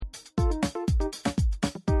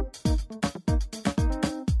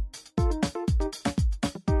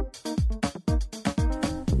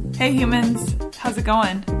Hey humans, how's it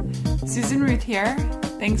going? Susan Ruth here.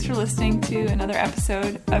 Thanks for listening to another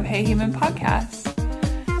episode of Hey Human Podcast.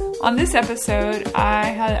 On this episode, I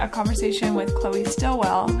had a conversation with Chloe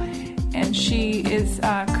Stillwell, and she is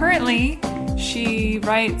she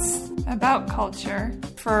writes about culture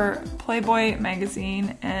for Playboy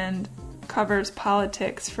magazine and covers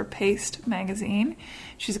politics for Paste magazine.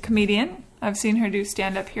 She's a comedian. I've seen her do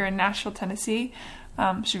stand-up here in Nashville, Tennessee.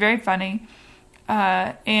 She's very funny.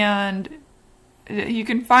 And you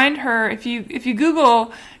can find her, if you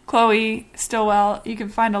Google Chloe Stillwell, you can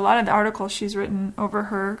find a lot of the articles she's written over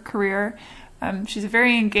her career. She's a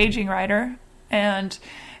very engaging writer, and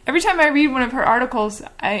every time I read one of her articles,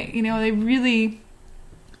 they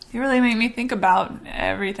really make me think about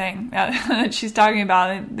everything that she's talking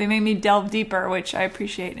about. They make me delve deeper, which I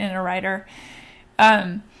appreciate in a writer.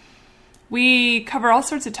 We cover all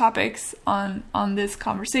sorts of topics on this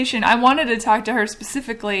conversation. I wanted to talk to her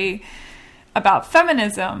specifically about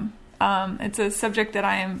feminism. It's a subject that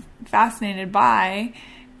I am fascinated by,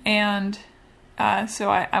 and so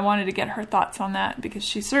I wanted to get her thoughts on that, because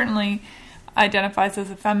she certainly identifies as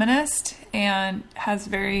a feminist and has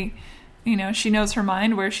very, she knows her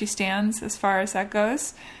mind, where she stands as far as that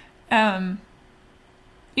goes.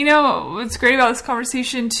 What's great about this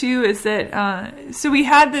conversation too is that, so we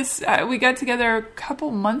had this, we got together a couple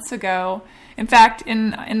months ago. In fact,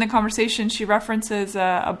 in the conversation, she references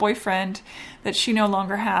a boyfriend that she no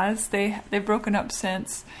longer has. They've broken up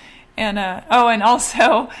since. And, and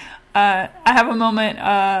also, I have a moment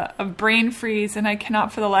of brain freeze, and I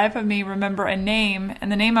cannot for the life of me remember a name. And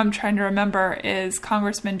the name I'm trying to remember is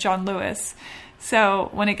Congressman John Lewis. So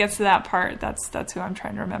when it gets to that part, that's who I'm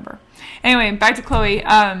trying to remember. Anyway, back to Chloe.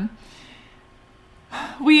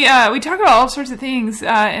 We talk about all sorts of things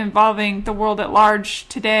involving the world at large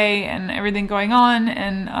today and everything going on.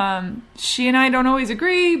 And she and I don't always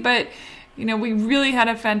agree, but we really had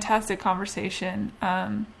a fantastic conversation.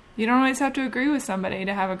 You don't always have to agree with somebody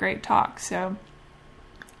to have a great talk. So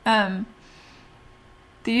the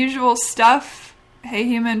usual stuff,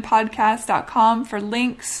 heyhumanpodcast.com for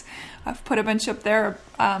links. I've put a bunch up there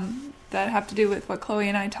that have to do with what Chloe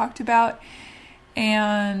and I talked about.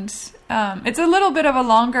 And it's a little bit of a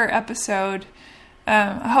longer episode.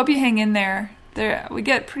 I hope you hang in there. We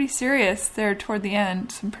get pretty serious there toward the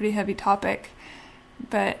end, some pretty heavy topic.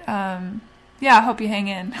 But I hope you hang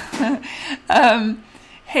in.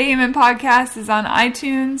 Hey Human Podcast is on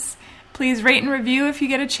iTunes. Please rate and review if you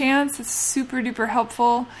get a chance. It's super duper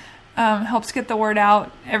helpful. Helps get the word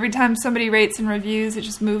out. Every time somebody rates and reviews, it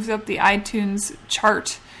just moves up the iTunes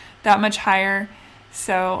chart that much higher.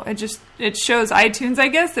 So it shows iTunes, I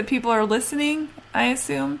guess, that people are listening, I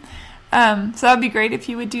assume. So that would be great if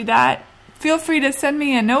you would do that. Feel free to send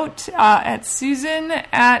me a note at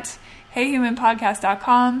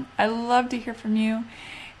susan@heyhumanpodcast.com. I love to hear from you.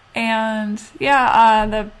 And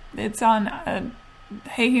it's on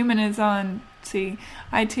Hey Human is on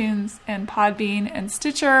iTunes and Podbean and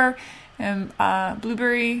Stitcher and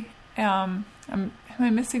Blueberry. Am I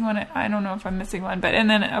missing one? I don't know if I'm missing one, and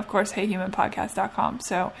then of course heyhumanpodcast.com.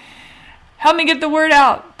 So help me get the word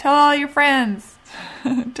out. Tell all your friends.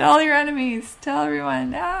 Tell all your enemies. Tell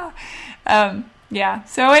everyone. So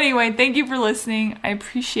anyway, thank you for listening. I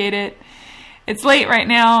appreciate it. It's late right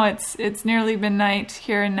now. It's nearly midnight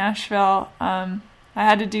here in Nashville. I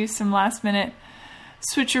had to do some last minute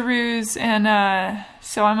switcheroos, and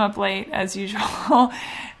so I'm up late as usual,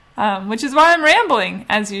 which is why I'm rambling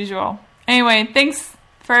as usual. Anyway, thanks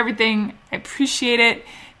for everything. I appreciate it.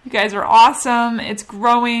 You guys are awesome. It's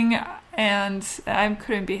growing, and I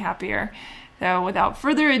couldn't be happier. So without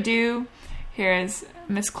further ado, here's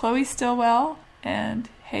Miss Chloe Stillwell and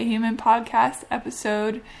Hey Human Podcast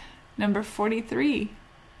episode number 43.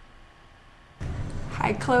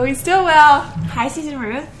 Hi, Chloe Stillwell. Hi, Susan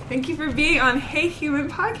Ruth. Thank you for being on Hey Human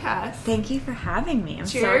Podcast. Thank you for having me. I'm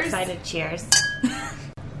so excited. Cheers.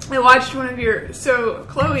 I watched so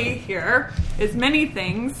Chloe here is many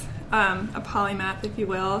things, a polymath, if you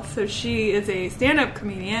will. So she is a stand-up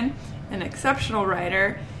comedian, an exceptional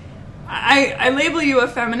writer. I label you a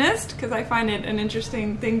feminist because I find it an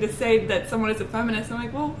interesting thing to say that someone is a feminist. I'm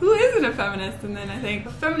like, well, who isn't a feminist? And then I think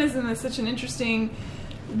feminism is such an interesting,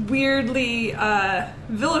 weirdly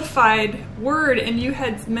vilified word. And you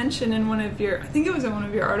had mentioned in one of your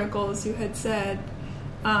articles, you had said,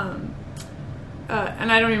 and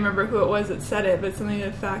I don't even remember who it was that said it, but something to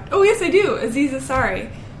the fact, oh yes I do, Aziz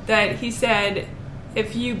Ansari, that he said,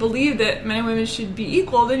 if you believe that men and women should be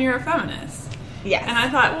equal, then you're a feminist. Yes. And I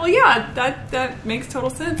thought, well, yeah, that makes total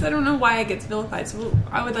sense. I don't know why it gets vilified, so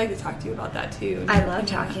I would like to talk to you about that, too. I love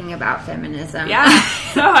talking about feminism. Yeah,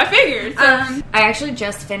 so I figured. So. I actually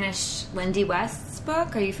just finished Lindy West's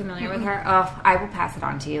book. Are you familiar with her? Oh, I will pass it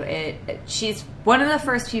on to you. She's one of the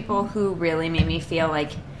first people who really made me feel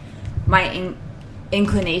like my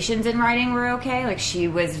inclinations in writing were okay. Like, she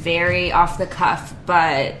was very off the cuff,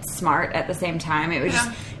 but smart at the same time. It was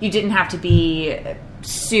just, you didn't have to be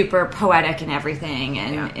super poetic and everything.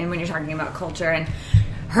 And when you're talking about culture, and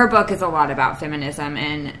her book is a lot about feminism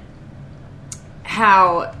and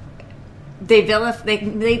how they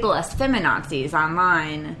label us feminazis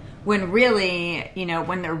online, when really,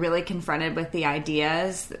 when they're really confronted with the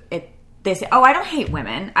ideas, they say, oh, I don't hate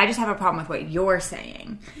women. I just have a problem with what you're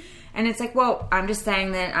saying. And it's like, well, I'm just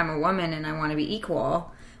saying that I'm a woman and I want to be equal.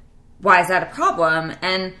 Why is that a problem?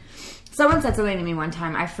 And someone said something to me one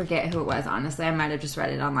time. I forget who it was, honestly. I might have just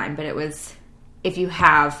read it online. But it was, if you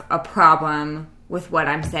have a problem with what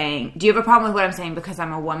I'm saying, do you have a problem with what I'm saying because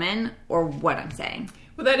I'm a woman or what I'm saying?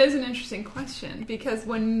 Well, that is an interesting question. Because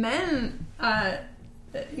when men, and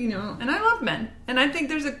I love men. And I think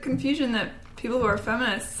there's a confusion that people who are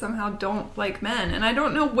feminists somehow don't like men. And I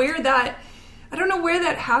don't know where that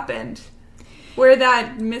happened, where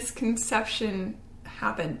that misconception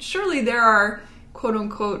happened. Surely there are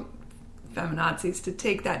quote-unquote feminazis, to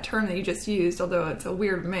take that term that you just used, although it's a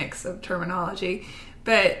weird mix of terminology.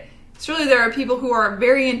 But surely there are people who are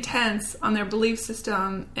very intense on their belief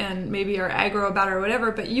system and maybe are aggro about it or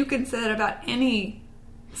whatever, but you can say that about any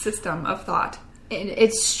system of thought.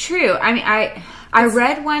 It's true. I mean, I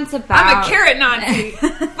read once about... I'm a carrot Nazi.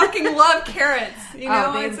 Fucking love carrots. They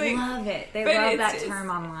love it. They love that term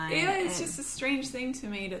online. Yeah, it's just a strange thing to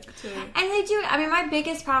me to... And they do. I mean, my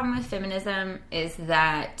biggest problem with feminism is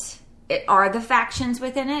that it are the factions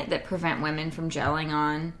within it that prevent women from gelling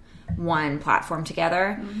on one platform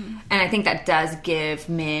together. Mm-hmm. And I think that does give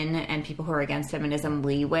men and people who are against feminism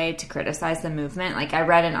leeway to criticize the movement. Like, I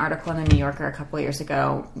read an article in the New Yorker a couple of years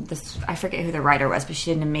ago. I forget who the writer was, but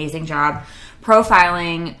she did an amazing job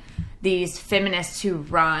profiling these feminists who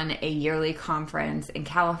run a yearly conference in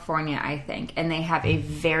California, I think, and they have a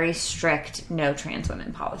very strict no trans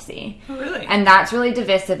women policy. Oh, really? And that's really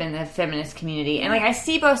divisive in the feminist community. And, I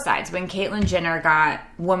see both sides. When Caitlyn Jenner got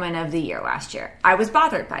Woman of the Year last year, I was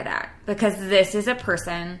bothered by that, because this is a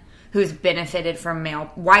person who's benefited from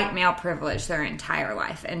white male privilege their entire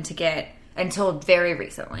life, and to get, until very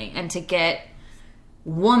recently, and to get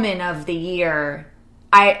Woman of the Year...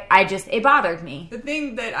 it bothered me. The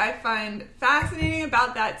thing that I find fascinating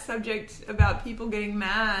about that subject, about people getting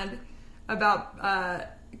mad about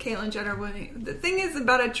Caitlyn Jenner winning, the thing is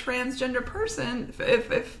about a transgender person,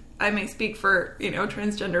 if I may speak for,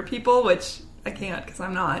 transgender people, which I can't because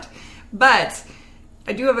I'm not, but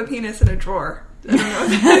I do have a penis in a drawer. I don't know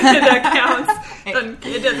if that counts.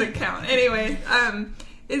 It doesn't count. Anyway,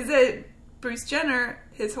 is that Bruce Jenner,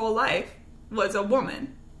 his whole life, was a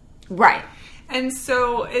woman. Right. And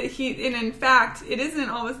so in fact, it isn't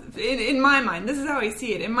always, in my mind, this is how I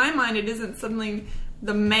see it. In my mind, it isn't suddenly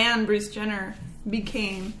the man Bruce Jenner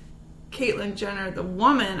became Caitlyn Jenner the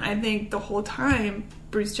woman. I think the whole time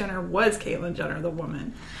Bruce Jenner was Caitlyn Jenner the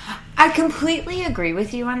woman. I completely agree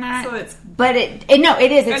with you on that. So it's, but it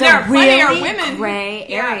is. It's a really gray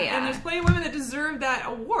area. And there's plenty of women that deserve that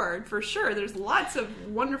award for sure. There's lots of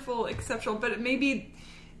wonderful, exceptional, but maybe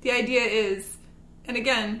the idea is. And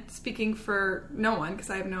again, speaking for no one,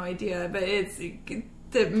 because I have no idea, but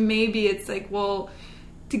that maybe it's like, well,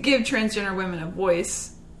 to give transgender women a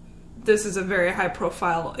voice, this is a very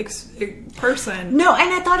high-profile person. No,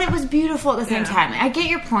 and I thought it was beautiful at the same time. I get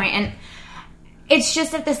your point, and it's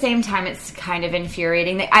just at the same time, it's kind of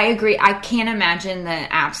infuriating. I agree. I can't imagine the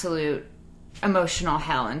absolute emotional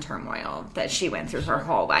hell and turmoil that she went through her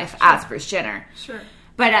whole life as Bruce Jenner. Sure.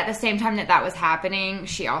 But at the same time that was happening,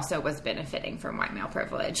 she also was benefiting from white male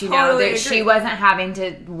privilege. Totally that she wasn't having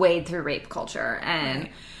to wade through rape culture and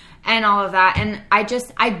all of that. And I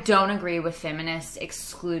don't agree with feminists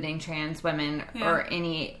excluding trans women or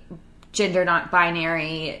any gender not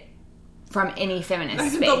binary from any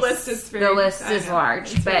feminist space. The list is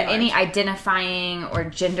large. But any identifying or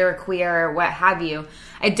gender queer or what have you,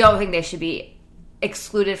 I don't think they should be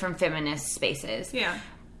excluded from feminist spaces. Yeah.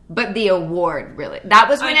 But the award, really. That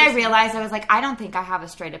was when I realized, I was like, I don't think I have a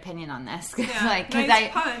straight opinion on this.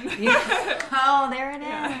 Nice pun. Oh, there it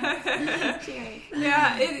is. Cheers.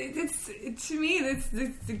 Yeah, it's to me,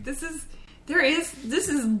 this is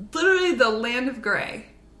literally the land of gray.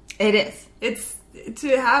 It is. It's, to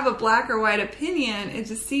have a black or white opinion, it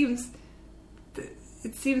just seems,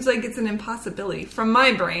 it seems like it's an impossibility. From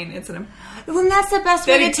my brain, it's well, and that's the best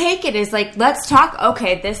way to take it, is like, let's talk.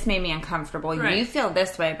 Okay, this made me uncomfortable. Right. You feel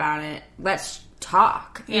this way about it. Let's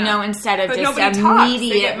talk, you know, instead of just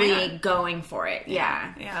immediately going for it.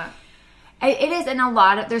 Yeah. It is, and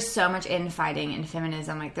there's so much infighting in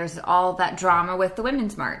feminism. Like, there's all that drama with the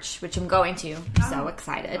Women's March, which I'm going to. So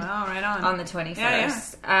excited. Wow, right on. On the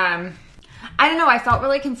 21st. Yeah. I don't know, I felt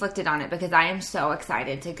really conflicted on it because I am so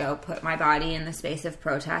excited to go put my body in the space of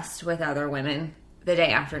protest with other women the day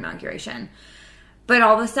after inauguration. But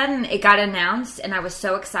all of a sudden, it got announced, and I was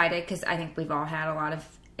so excited because I think we've all had a lot of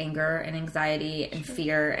anger and anxiety and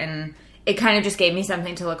fear, and it kind of just gave me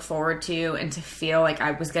something to look forward to and to feel like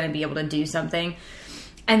I was going to be able to do something.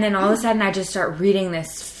 And then all of a sudden, I just start reading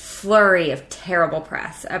this flurry of terrible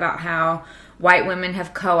press about how white women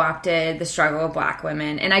have co-opted the struggle of black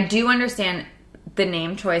women. And I do understand the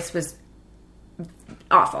name choice was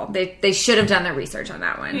awful. They should have done their research on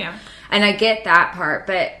that one. Yeah. And I get that part.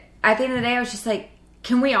 But at the end of the day, I was just like,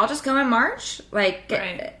 can we all just go and march? Like,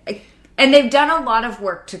 right. And they've done a lot of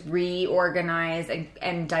work to reorganize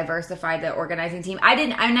and diversify the organizing team.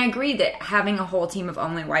 And I agree that having a whole team of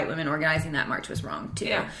only white women organizing that march was wrong too.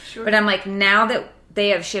 Yeah, sure. But I'm like, now that they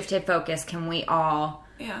have shifted focus, can we all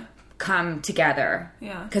come together?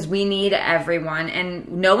 Yeah. Because we need everyone, and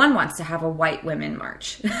no one wants to have a white women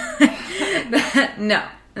march. No.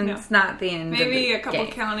 It's not the end. Maybe a couple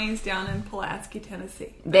counties down in Pulaski,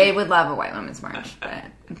 Tennessee. They would love a white women's march, but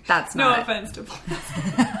that's not. No offense to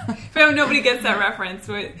Pulaski. But nobody gets that reference.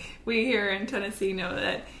 We here in Tennessee know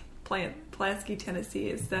that Pulaski, Tennessee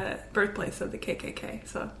is the birthplace of the KKK.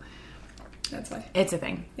 So that's why. It's a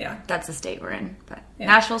thing. Yeah. That's the state we're in. But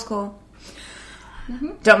Nashville's cool.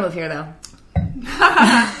 Mm-hmm. Don't move here, though.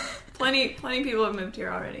 Plenty of people have moved here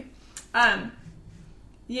already.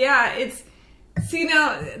 See,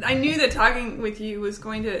 now, I knew that talking with you was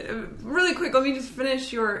going to... really quick, let me just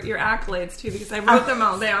finish your accolades, too, because I wrote them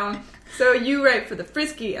all down. So you write for The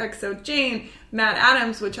Frisky, XO Jane, Matt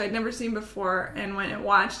Adams, which I'd never seen before, and went and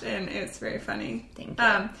watched, and it's very funny. Thank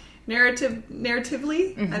you.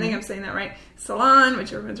 Narratively, I think I'm saying that right. Salon,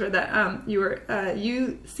 which everyone's read that. You were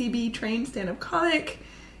UCB trained stand-up comic.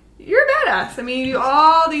 You're a badass. I mean, you do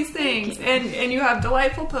all these things, and you have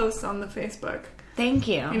delightful posts on the Facebook. Thank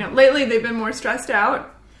you. You know, lately they've been more stressed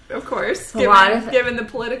out, of course, given the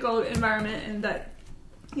political environment and that,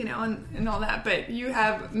 you know, and all that. But you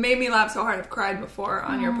have made me laugh so hard I've cried before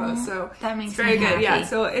on your post. So that makes it's very me good. happy. Yeah.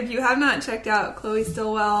 So if you have not checked out Chloe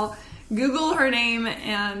Stillwell, Google her name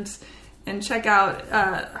and check out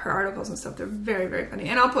her articles and stuff. They're very, very funny.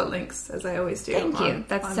 And I'll put links, as I always do. Thank you.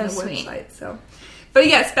 That's on so the sweet. Website. So, but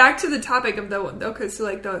yes, back to the topic of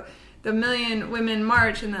the Million Women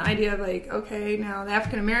March and the idea of like, okay, now the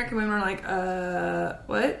African American women are like,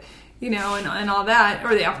 what? You know, and all that,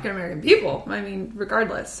 or the African American people, I mean,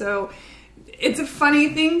 regardless. So it's a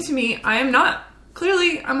funny thing to me. I'm a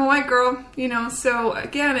white girl, you know, so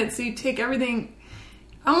again, you take everything,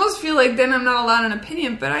 I almost feel like then I'm not allowed an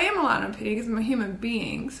opinion, but I am allowed an opinion because I'm a human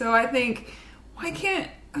being. So I think,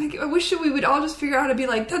 I wish that we would all just figure out how to be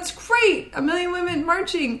like, that's great, 1 million women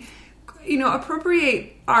marching, you know,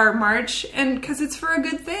 appropriate our march, and because it's for a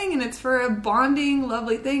good thing and it's for a bonding,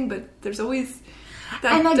 lovely thing, but there's always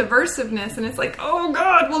that diversiveness, and it's like, oh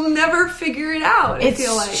God, we'll never figure it out. I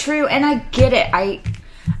feel like true, and I get it.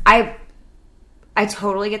 I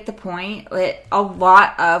totally get the point. A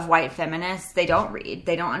lot of white feminists, they don't read.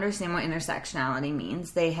 They don't understand what intersectionality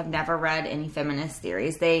means. They have never read any feminist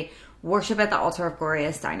theories. They worship at the altar of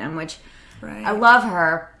Gloria Steinem, which I love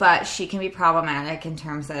her, but she can be problematic in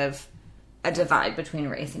terms of a divide between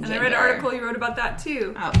race and gender. I read an article you wrote about that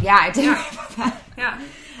too. Oh, yeah, I did write about that. Yeah.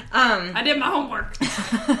 I did my homework.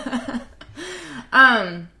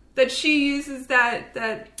 That she uses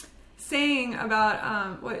that saying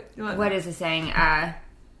about what is the saying?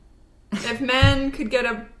 If men could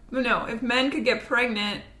get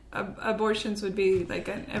pregnant, abortions would be like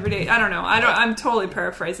an everyday. I don't know. I'm totally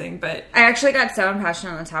paraphrasing, but I actually got so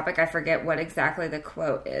impassioned on the topic, I forget what exactly the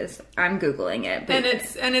quote is. I'm Googling it, but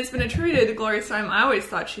and it's been attributed to Gloria Steinem. I always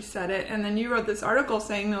thought she said it, and then you wrote this article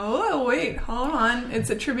saying, "Oh, wait, hold on, it's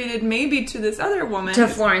attributed maybe to this other woman, to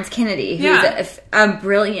Florence Kennedy, who's a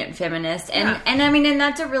brilliant feminist." And I mean, and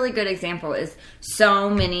that's a really good example. Is so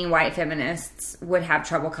many white feminists would have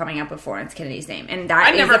trouble coming up with Florence Kennedy's name, and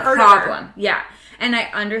that is a problem. Yeah. And I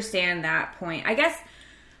understand that point. I guess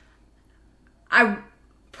I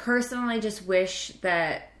personally just wish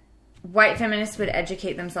that white feminists would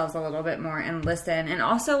educate themselves a little bit more and listen, and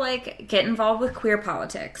also like get involved with queer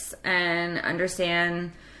politics and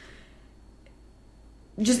understand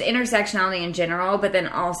just intersectionality in general, but then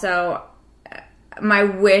also my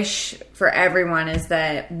wish for everyone is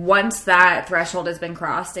that once that threshold has been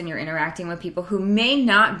crossed and you're interacting with people who may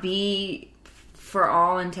not be, for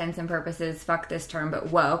all intents and purposes, fuck this term,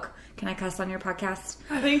 but woke. Can I cuss on your podcast?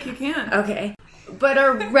 I think you can. Okay. But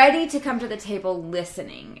are ready to come to the table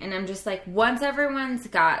listening. And I'm just like, once everyone's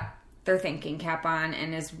got their thinking cap on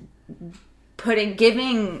and is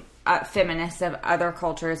giving feminists of other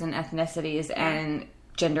cultures and ethnicities and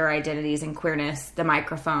gender identities and queerness the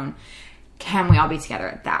microphone, can we all be together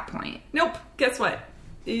at that point? Nope. Guess what?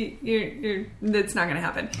 That's not going to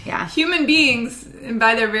happen. Yeah. Human beings, and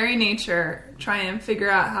by their very nature, try and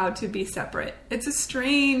figure out how to be separate. It's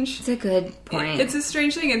a good point. It's a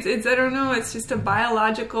strange thing. It's I don't know. It's just a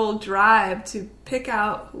biological drive to pick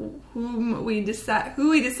out who we decide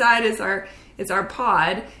is our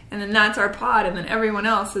pod, and then that's our pod, and then everyone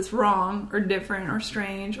else is wrong or different or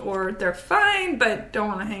strange, or they're fine but don't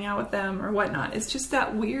want to hang out with them or whatnot. It's just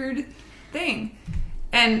that weird thing.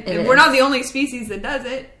 And we're not the only species that does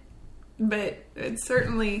it, but it's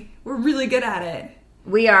certainly, we're really good at it.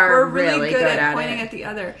 We're really good at pointing at the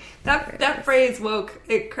other. That phrase, woke,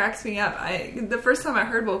 it cracks me up. The first time I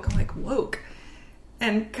heard woke, I'm like, woke.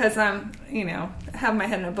 And because I'm, I have my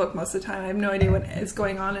head in a book most of the time. I have no idea what is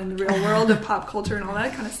going on in the real world of pop culture and all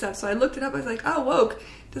that kind of stuff. So I looked it up. I was like, oh, woke.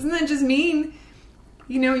 Doesn't that just mean,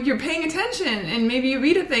 you're paying attention and maybe you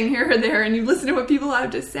read a thing here or there and you listen to what people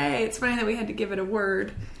have to say. It's funny that we had to give it a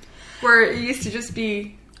word where it used to just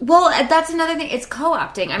be... Well, that's another thing. It's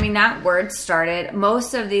co-opting. I mean, that word started...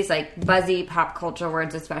 Most of these, buzzy pop culture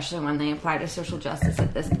words, especially when they apply to social justice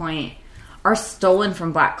at this point, are stolen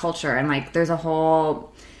from Black culture. And, there's a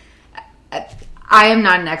whole... I am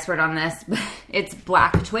not an expert on this, but it's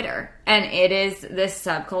Black Twitter. And it is this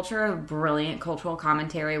subculture of brilliant cultural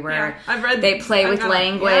commentary where they play with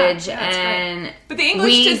language and but the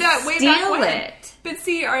English did that way back when. It. But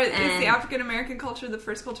see, is the African American culture the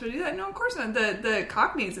first culture to do that? No, of course not. The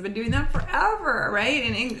Cockneys have been doing that forever, right?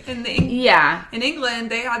 In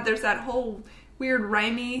England, there's that whole weird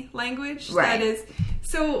rhymey language that is.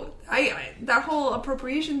 So that whole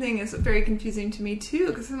appropriation thing is very confusing to me too,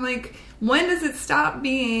 because I'm like, when does it stop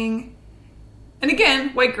being? And again,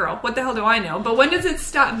 white girl, what the hell do I know? But when does it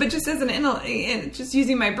stop? But just as just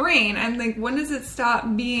using my brain, I'm like, when does it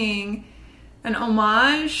stop being an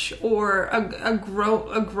homage or a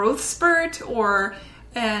growth spurt or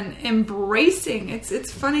an embracing?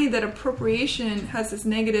 It's funny that appropriation has this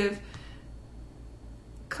negative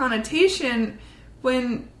connotation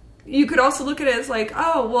when you could also look at it as like,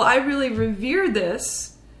 oh, well, I really revere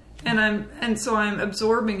this. And so I'm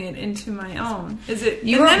absorbing it into my own. Then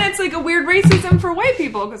it's like a weird racism for white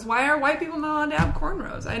people, because why are white people not allowed to have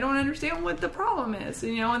cornrows? I don't understand what the problem is,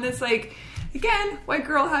 and it's like, again, white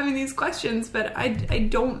girl having these questions, but I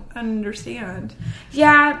don't understand.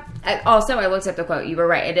 Yeah. Also, I looked up the quote. You were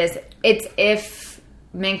right. It's if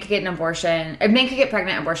men could get an abortion, if men could get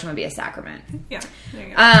pregnant, abortion would be a sacrament. Yeah. There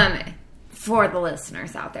you go. For the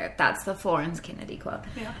listeners out there, that's the Florence Kennedy quote.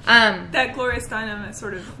 Yeah. That Gloria Steinem is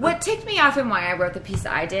sort of... What ticked me off and why I wrote the piece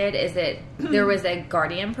that I did is that there was a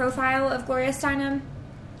Guardian profile of Gloria Steinem.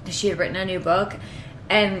 She had written a new book,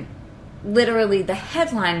 and literally the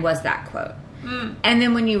headline was that quote. And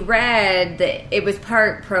then when you read it was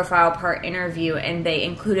part profile, part interview, and they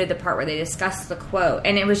included the part where they discussed the quote,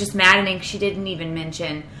 and it was just maddening. She didn't even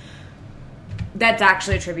mention... That's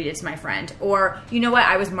actually attributed to my friend. Or, you know what,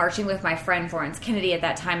 I was marching with my friend Florence Kennedy at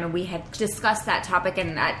that time, and we had discussed that topic,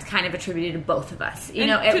 and that's kind of attributed to both of us.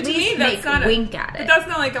 At least make a wink at it. But that's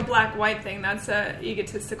not like a black-white thing. That's an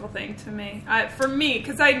egotistical thing to me. For me,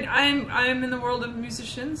 because I'm in the world of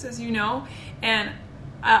musicians, as you know, and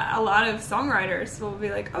a lot of songwriters will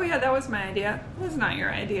be like, oh yeah, that was my idea. It was not your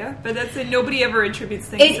idea. But that's it. Nobody ever attributes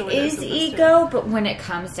things to what they're supposed to. It is ego, but when it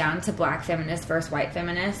comes down to black feminists versus white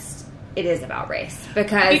feminists, it is about race,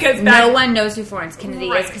 because no one knows who Florence Kennedy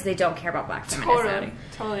is because they don't care about black feminism.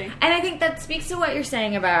 Totally. And I think that speaks to what you're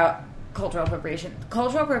saying about cultural appropriation.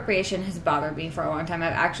 Cultural appropriation has bothered me for a long time.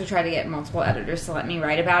 I've actually tried to get multiple editors to let me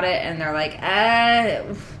write about it, and they're like, I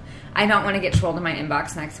don't want to get trolled in my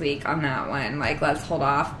inbox next week on that one. Let's hold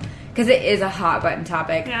off, because it is a hot button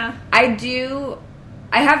topic. Yeah. I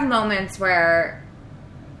have moments where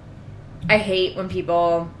I hate when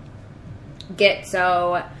people get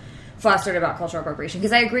so flustered about cultural appropriation,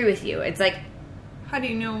 because I agree with you. It's like, how do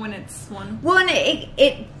you know when it's one? Well, and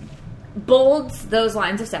it bolds those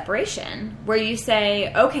lines of separation where you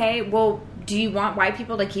say, okay, well, do you want white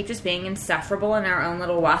people to keep just being insufferable in our own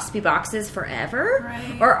little waspy boxes forever?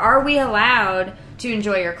 Right. Or are we allowed to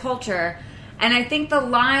enjoy your culture? And I think the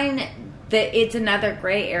line it's another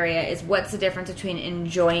gray area is what's the difference between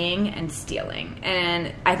enjoying and stealing.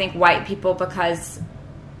 And I think white people, because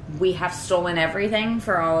we have stolen everything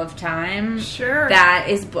for all of time, sure, that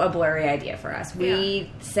is a blurry idea for us.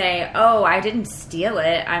 We say, oh, I didn't steal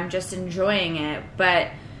it, I'm just enjoying it. But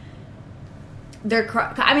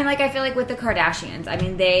I feel like with the Kardashians,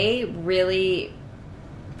 they really...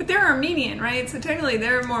 But they're Armenian, right? So technically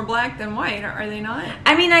they're more black than white, are they not?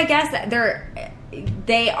 I guess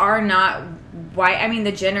they are not white.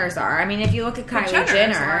 The Jenners are. If you look at Kylie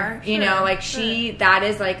Jenner, that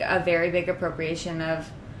is like a very big appropriation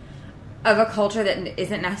of a culture that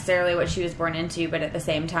isn't necessarily what she was born into, but at the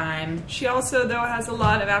same time, she also though has a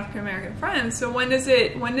lot of African American friends. So when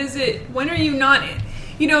are you not,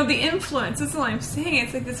 the influence? That's all I'm saying.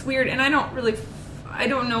 It's like this weird, and I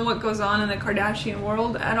don't know what goes on in the Kardashian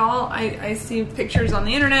world at all. I see pictures on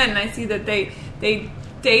the internet, and I see that they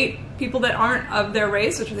date people that aren't of their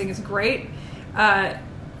race, which I think is great.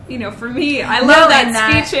 For me, I love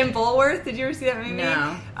that speech in Bulworth. Did you ever see that movie?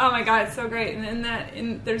 No. Oh my God, it's so great.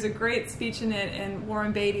 And there's a great speech in it, and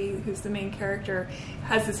Warren Beatty, who's the main character,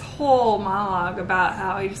 has this whole monologue about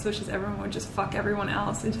how he just wishes everyone would just fuck everyone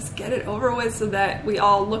else and just get it over with so that we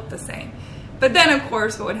all look the same. But then, of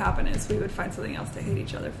course, what would happen is we would find something else to hate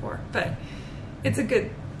each other for. But it's a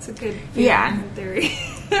good feeling in theory.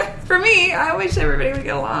 For me, I wish everybody would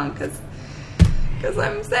get along because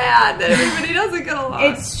I'm sad that everybody doesn't get along.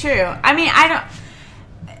 It's true. I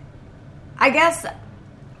guess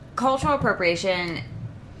cultural appropriation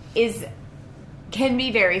can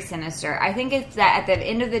be very sinister. I think it's that at the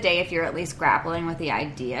end of the day, if you're at least grappling with the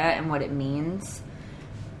idea and what it means,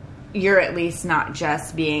 you're at least not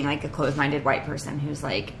just being like a closed-minded white person who's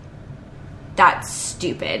like, that's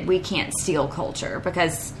stupid. We can't steal culture,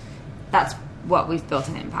 because that's what we've built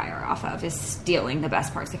an empire off of, is stealing the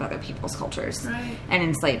best parts of other people's cultures, right, and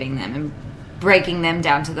enslaving them and breaking them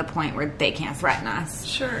down to the point where they can't threaten us.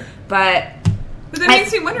 Sure. But that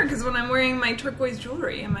makes me wonder, because when I'm wearing my turquoise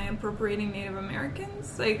jewelry, am I appropriating Native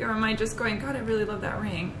Americans? Or am I just going, God, I really love that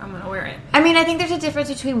ring, I'm going to wear it? I think there's a difference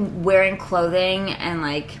between wearing clothing and,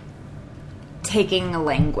 like, taking a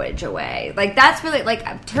language away. Like, that's really,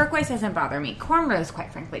 like, turquoise doesn't bother me. Cornrows,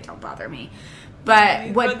 quite frankly, don't bother me.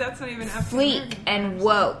 But that's not even fleek and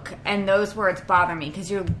woke and those words bother me, because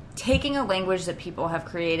you're taking a language that people have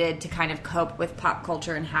created to kind of cope with pop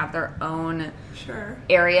culture and have their own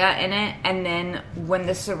area in it. And then when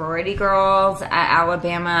the sorority girls at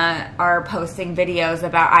Alabama are posting videos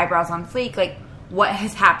about eyebrows on fleek, like, what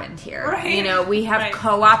has happened here? Right. We have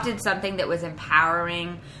co-opted something that was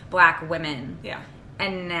empowering black women. Yeah.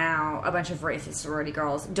 And now a bunch of racist sorority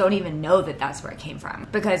girls don't even know that that's where it came from.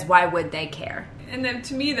 Because why would they care? And then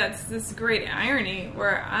to me, that's this great irony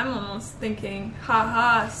where I'm almost thinking,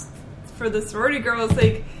 for the sorority girls,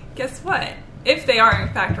 like, guess what? If they are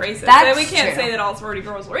in fact racist. That's we can't true. say that all sorority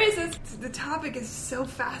girls are racist. The topic is so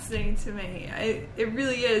fascinating to me. It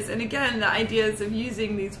really is. And again, the ideas of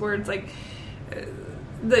using these words like...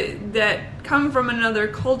 that come from another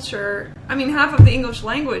culture. Half of the English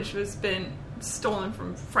language has been stolen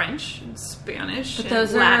from French and Spanish, but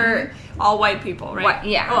those and Latin. are all white people, right?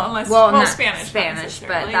 Yeah. Well, Spanish,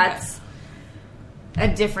 but that's a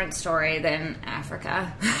different story than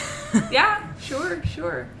Africa. Yeah, sure.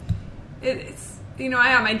 It's I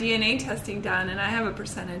have my DNA testing done, and I have a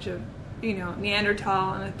percentage of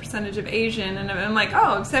Neanderthal and a percentage of Asian, and I'm like,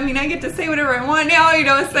 oh, so I get to say whatever I want now,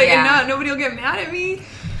 it's like, nobody will get mad at me.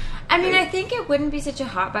 I think it wouldn't be such a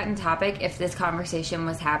hot button topic if this conversation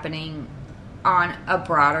was happening on a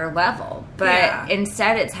broader level, but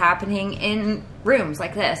instead it's happening in rooms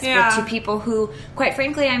like this with two people who, quite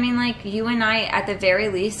frankly, you and I at the very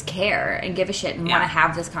least care and give a shit and want to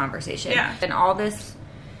have this conversation. And all this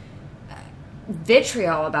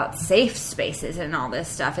vitriol about safe spaces and all this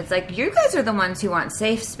stuff, it's like, you guys are the ones who want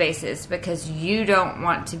safe spaces because you don't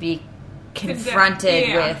want to be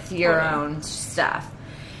confronted with your own stuff.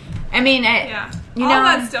 All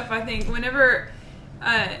that stuff, I think whenever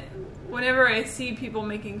I see people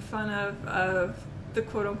making fun of the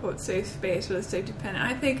quote-unquote safe space or the safety pennant,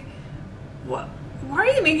 I think, why are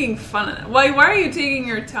you making fun of that? Why are you taking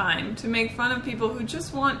your time to make fun of people who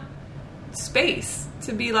just want space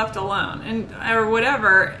to be left alone or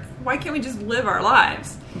whatever? Why can't we just live our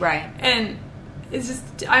lives? Right. And it's just,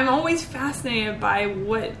 I'm always fascinated by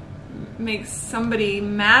what makes somebody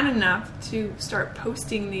mad enough to start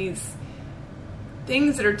posting these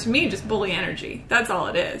things that are, to me, just bully energy. That's all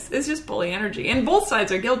it is. It's just bully energy. And both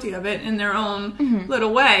sides are guilty of it in their own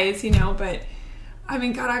little ways, but I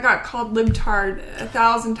mean, God, I got called libtard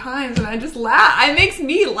 1,000 times, and I just laugh. It makes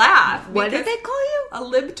me laugh. What did they call you? A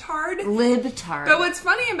libtard. Libtard. But what's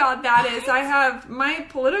funny about that is I have my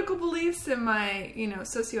political beliefs and my,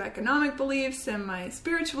 socioeconomic beliefs and my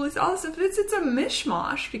spiritual beliefs, all this stuff. It's a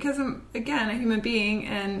mishmash because I'm, again, a human being,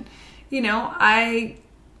 and, I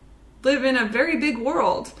live in a very big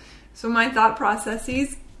world. So my thought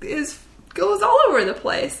processes goes all over the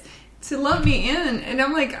place to lump me in. And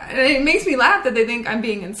I'm like, and it makes me laugh that they think I'm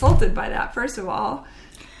being insulted by that, first of all.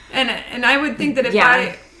 And I would think that if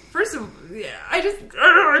I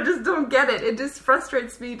just don't get it. It just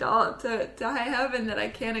frustrates me to high heaven that I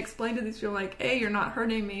can't explain to these people, like, A, you're not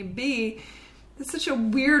hurting me. B, it's such a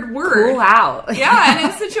weird word. Cool out. Yeah, and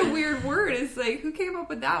it's such a weird word. It's like, who came up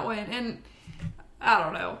with that one? And I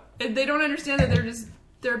don't know. They don't understand that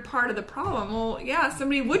they're part of the problem. Well, yeah,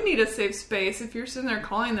 somebody would need a safe space if you're sitting there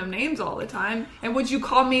calling them names all the time. And would you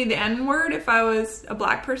call me the N-word if I was a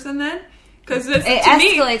black person then? Because it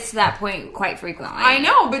escalates to that point quite frequently. I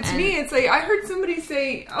know, but to me, it's like, I heard somebody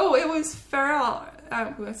say, oh, it was Farrell.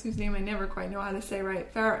 That's whose name I never quite know how to say right.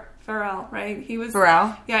 Farrell, right? He was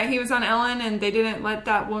Farrell? Yeah, he was on Ellen, and they didn't let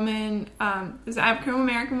that woman, this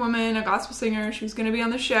African-American woman, a gospel singer, she was going to be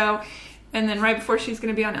on the show. And then right before she was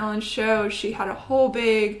going to be on Ellen's show, she had a whole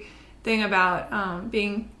big thing about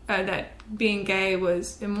being gay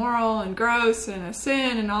was immoral and gross and a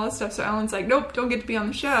sin and all this stuff. So Ellen's like, nope, don't get to be on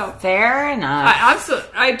the show. Fair enough.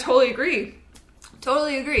 I totally agree.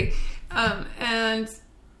 Totally agree. And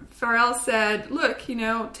Farrell said, look,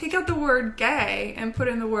 take out the word gay and put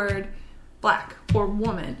in the word black or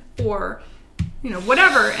woman or,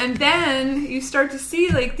 whatever. And then you start to see,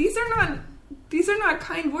 like, these are not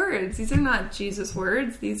kind words. These are not Jesus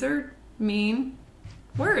words. These are mean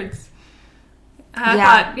words. And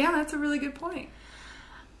I thought, yeah, that's a really good point.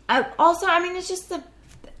 It's just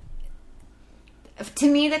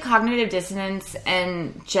to me, the cognitive dissonance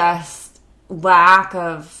and just lack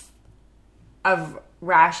of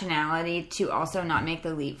rationality to also not make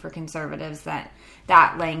the leap for conservatives that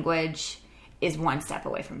language is one step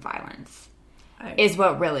away from violence. Is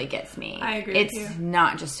what really gets me. I agree with you. It's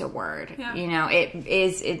not just a word. Yeah. It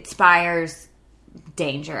inspires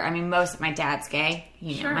danger. I mean, my dad's gay.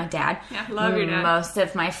 Sure. My dad. Yeah, love your dad. Most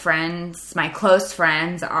of my friends, my close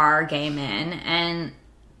friends, are gay men, and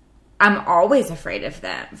I'm always afraid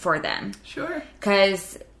for them. Sure.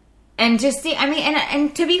 And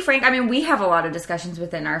to be frank, we have a lot of discussions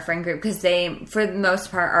within our friend group because they, for the most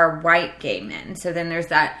part, are white gay men. So then there's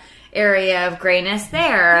that area of grayness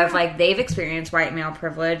there of like they've experienced white male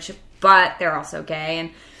privilege, but they're also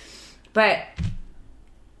gay. But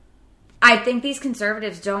I think these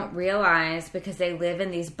conservatives don't realize, because they live in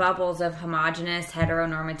these bubbles of homogenous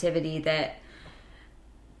heteronormativity, that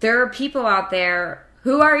there are people out there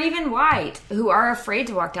who are even white who are afraid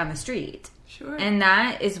to walk down the street. Sure. And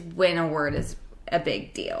that is when a word is a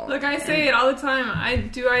big deal. Look, I say it all the time.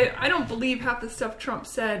 I don't believe half the stuff Trump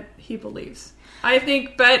said he believes. I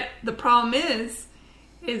think, but the problem is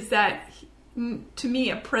that, to me,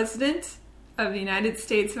 a president of the United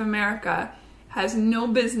States of America has no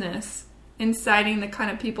business inciting the kind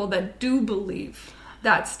of people that do believe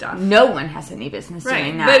that stuff. No one has any business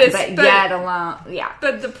doing that.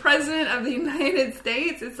 But the president of the United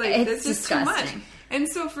States, it's like, this is too much. And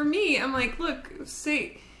so for me, I'm like, look,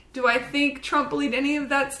 do I think Trump believed any of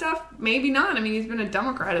that stuff? Maybe not. I mean, he's been a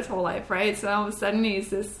Democrat his whole life, right? So all of a sudden he's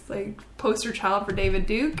this like poster child for David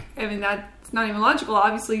Duke. I mean, that's not even logical.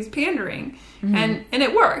 Obviously he's pandering. Mm-hmm. And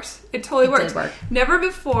it works. It totally works. Never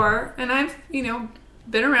before, and I've,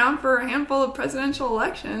 been around for a handful of presidential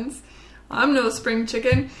elections. I'm no spring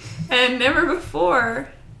chicken. And never before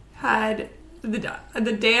had the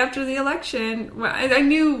day after the election, I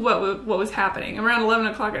knew what was happening. Around 11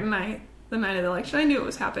 o'clock at night, the night of the election, I knew it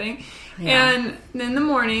was happening. Yeah. And in the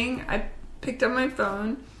morning, I picked up my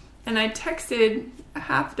phone and I texted a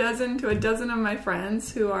half dozen to a dozen of my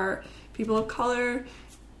friends who are people of color,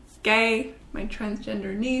 gay, my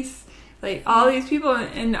transgender niece, like all these people.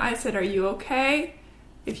 And I said, are you okay?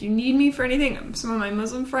 If you need me for anything, some of my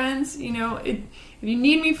Muslim friends, if you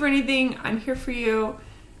need me for anything, I'm here for you.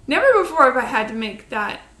 Never before have I had to make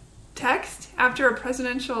that text after a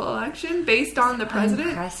presidential election based on the president.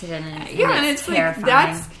 Unprecedented. Yeah, and it's terrifying. Like,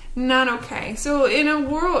 that's not okay. So in a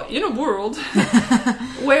world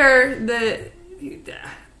where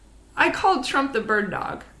I called Trump the bird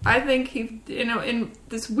dog. I think he, in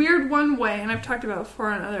this weird one way, and I've talked about it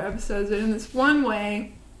before on other episodes, but in this one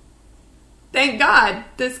way, thank God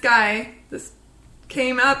this guy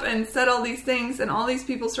came up and said all these things, and all these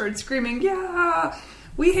people started screaming, yeah,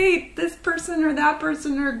 we hate this person or that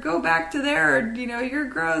person, or go back to there, or, you're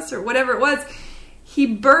gross, or whatever it was. he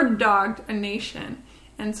bird dogged a nation.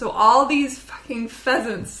 And so all these fucking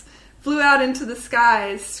pheasants flew out into the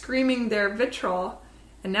skies screaming their vitriol.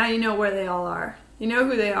 And now you know where they all are. You know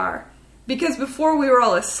who they are. Because before we were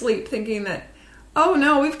all asleep thinking that, oh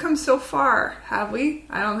no, we've come so far. Have we?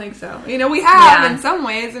 I don't think so. You know, we have in some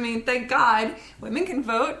ways. I mean, thank God women can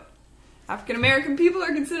vote. African American people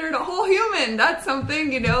are considered a whole human. That's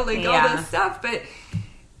something, you know, like all this stuff. But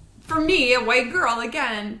for me, a white girl,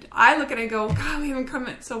 again, I look at it and go, God, we haven't come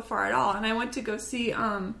so far at all. And I went to go see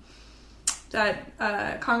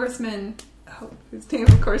that Congressman, whose name,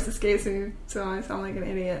 of course, escapes me, so I sound like an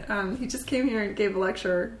idiot. He just came here and gave a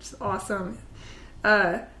lecture. It's awesome.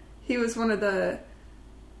 He was one of the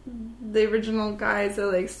original guys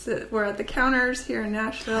that were at the counters here in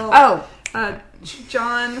Nashville. Oh,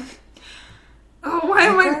 John. Oh, why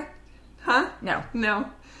am I? Huh? No.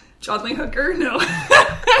 John Lee Hooker? No.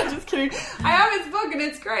 Just kidding. I have his book and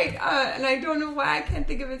it's great. And I don't know why I can't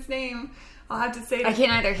think of his name. I'll have to say. I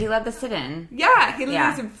can't either. He led the sit-in. Yeah, he's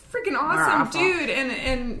a freaking awesome dude.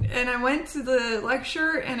 And I went to the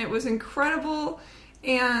lecture and it was incredible.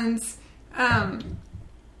 And I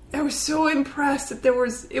was so impressed that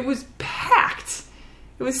it was packed.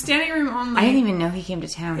 It was standing room only. I didn't even know he came to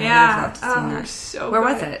town. Yeah. I would love to see that. Where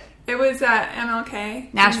was it? It was at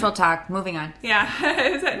MLK. Nashville Talk. Moving on. Yeah.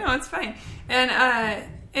 No, it's fine. And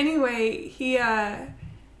anyway, he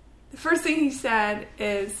the first thing he said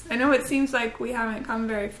is, I know it seems like we haven't come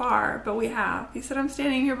very far, but we have. He said, I'm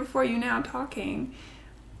standing here before you now talking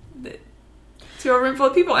to a room full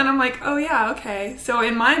of people. And I'm like, oh yeah, okay. So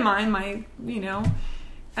in my mind,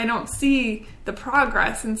 I don't see the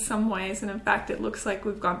progress in some ways. And in fact, it looks like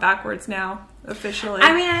we've gone backwards now, officially.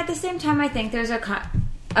 I mean, at the same time, I think there's a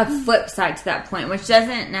flip side to that point, which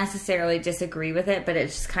doesn't necessarily disagree with it, but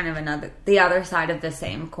it's just kind of the other side of the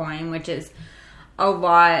same coin, which is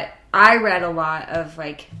I read a lot of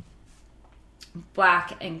like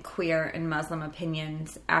Black and queer and Muslim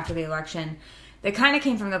opinions after the election that kind of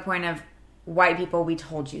came from the point of white people, we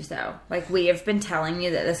told you so. Like, we have been telling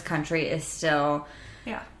you that this country is still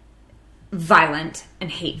violent and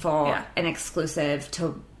hateful and exclusive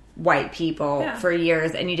to white people for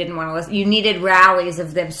years, and you didn't want to listen. You needed rallies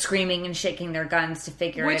of them screaming and shaking their guns to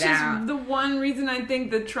figure it out. Which is the one reason I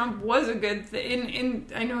think that Trump was a good thing.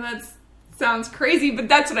 I know that sounds crazy, but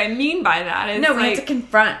that's what I mean by that. No, we have to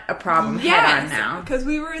confront a problem head on now. Because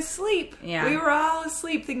we were asleep. Yeah. We were all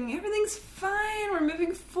asleep thinking everything's fine, we're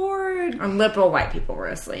moving forward. Or liberal white people were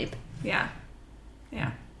asleep. Yeah.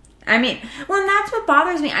 I mean, well, and that's what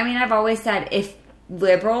bothers me. I mean, I've always said if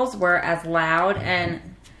liberals were as loud and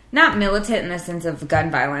not militant in the sense of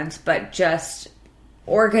gun violence, but just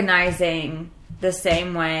organizing the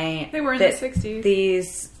same way they were in the 60s.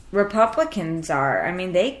 These Republicans are. I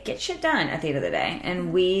mean, they get shit done at the end of the day.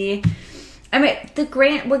 And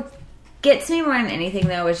what gets me more than anything,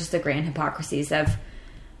 though, is just the grand hypocrisies of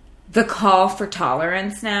the call for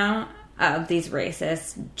tolerance now of these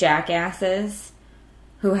racist jackasses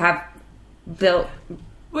who have built...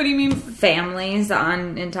 What do you mean? Families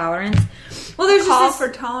on intolerance. Well, there's call just for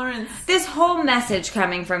tolerance. This whole message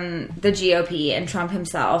coming from the GOP and Trump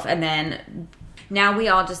himself, and then now we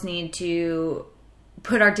all just need to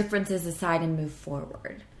put our differences aside and move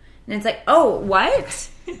forward. And it's like, oh, what?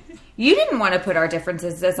 You didn't want to put our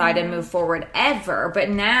differences aside and move forward ever, but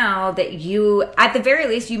now that you, at the very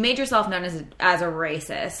least, you made yourself known as a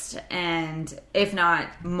racist, and if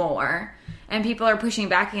not more. And people are pushing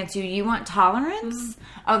back against you. You want tolerance?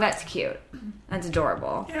 Oh, that's cute. That's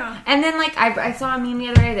adorable. Yeah. And then, like, I saw a meme the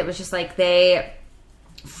other day that was just like, they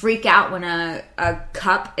freak out when a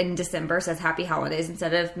cup in December says Happy Holidays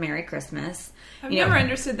instead of Merry Christmas. I've never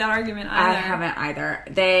understood that argument either. I haven't either.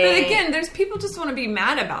 But again, there's people just want to be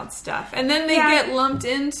mad about stuff. And then they get lumped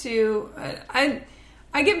into... I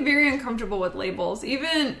get very uncomfortable with labels.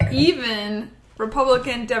 Even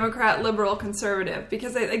Republican, Democrat, liberal, conservative,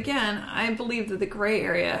 because I believe that the gray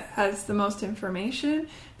area has the most information.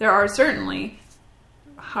 There are certainly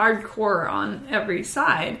hardcore on every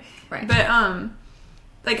side, right? But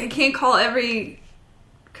I can't call every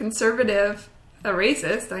conservative a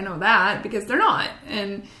racist. I know that because they're not,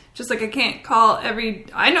 and just like I can't call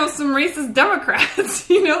I know some racist Democrats.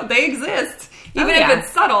 They exist, even if it's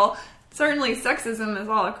subtle. Certainly, sexism is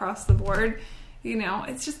all across the board.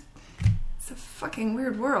 It's just. It's a fucking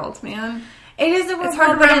weird world, man. It is a weird it's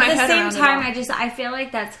hard world, to but wrap my at the head same around time, I feel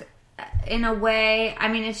like that's, in a way, I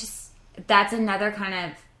mean, it's just, that's another kind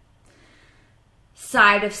of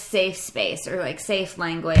side of safe space, or, like, safe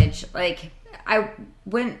language. Like, I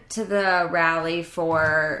went to the rally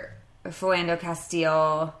for Philando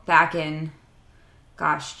Castile back in,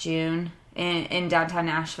 June. in downtown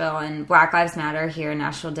Nashville, and Black Lives Matter here in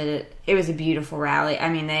Nashville did it. It was a beautiful rally. I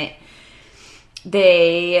mean,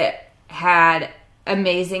 they had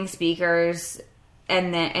amazing speakers,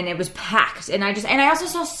 and it was packed. And I also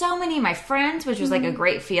saw so many of my friends, which was like a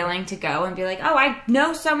great feeling to go and be like, oh, I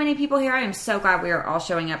know so many people here. I am so glad we are all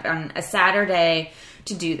showing up on a Saturday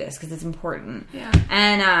to do this because it's important. Yeah.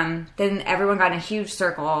 And then everyone got in a huge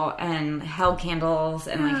circle and held candles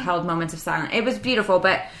and like held moments of silence. It was beautiful.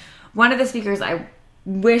 But one of the speakers, I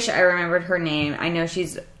wish I remembered her name. I know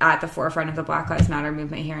she's at the forefront of the Black Lives Matter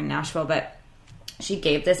movement here in Nashville, but she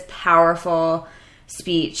gave this powerful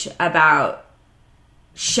speech about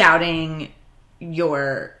shouting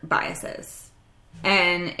your biases.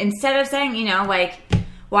 And instead of saying, you know, like,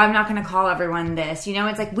 well, I'm not going to call everyone this, you know,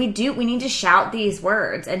 it's like we need to shout these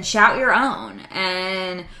words and shout your own.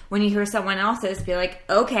 And when you hear someone else's, be like,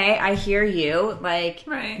 okay, I hear you. Like,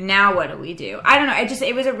 now what do we do? I don't know.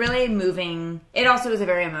 It was a really moving, it also was a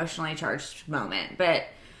very emotionally charged moment, but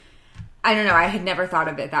I don't know. I had never thought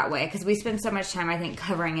of it that way because we spend so much time, I think,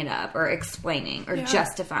 covering it up or explaining or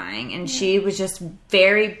justifying. And she was just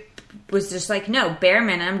like, no, bare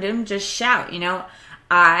minimum, just shout. You know,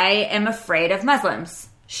 I am afraid of Muslims.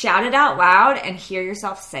 Shout it out loud and hear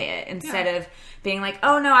yourself say it instead of being like,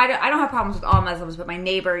 oh, no, I don't have problems with all Muslims, but my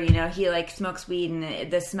neighbor, you know, he like smokes weed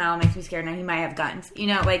and the smell makes me scared and he might have guns. You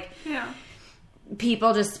know, like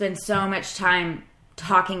people just spend so much time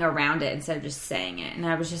talking around it instead of just saying it. And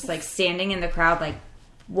I was just like standing in the crowd like,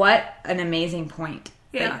 what an amazing point.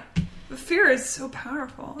 Yeah. Like, fear is so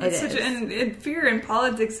powerful. And fear and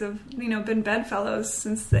politics have, you know, been bedfellows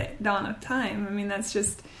since the dawn of time. I mean, that's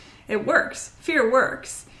just, it works. Fear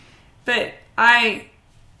works. But I'm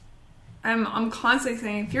constantly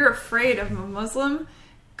saying, if you're afraid of a Muslim,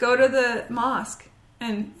 go to the mosque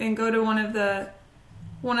and go to one of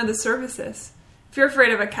the services. If you're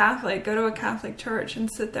afraid of a Catholic, go to a Catholic church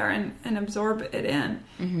and sit there and absorb it in.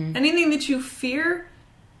 Mm-hmm. Anything that you fear,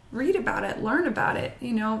 read about it, learn about it,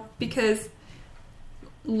 you know, because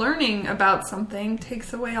learning about something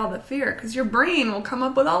takes away all the fear because your brain will come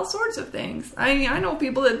up with all sorts of things. I know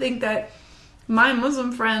people that think that my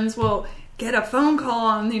Muslim friends will get a phone call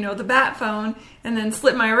on, you know, the bat phone and then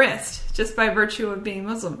slit my wrist just by virtue of being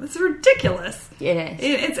Muslim. It's ridiculous. It is.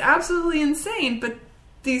 It's absolutely insane, but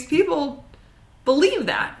these people believe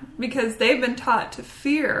that because they've been taught to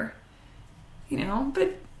fear, you know.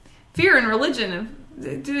 But fear and religion,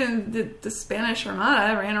 the Spanish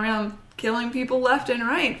Armada ran around killing people left and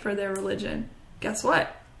right for their religion. Guess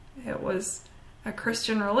what? It was a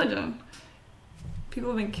Christian religion. People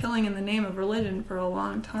have been killing in the name of religion for a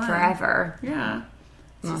long time. Forever. Yeah.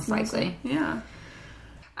 Most likely. Yeah.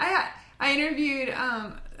 I interviewed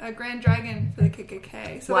a Grand Dragon for the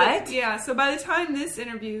KKK. So what? So by the time this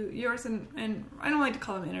interview, yours and I don't like to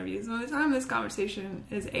call them interviews, by the time this conversation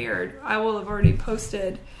is aired, I will have already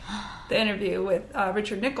posted the interview with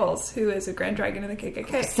Richard Nichols, who is a Grand Dragon in the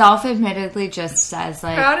KKK. Self-admittedly just says,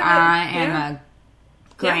 like, I am a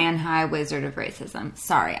grand high wizard of racism.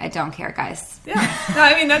 Sorry, I don't care, guys. Yeah. No,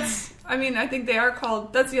 I think they are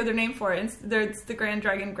called, that's the other name for it. It's the Grand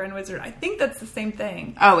Dragon, Grand Wizard. I think that's the same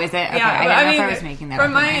thing. Oh, is it? Okay, yeah, I didn't know if I was making that up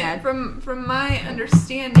in my head. From my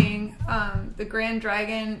understanding, the Grand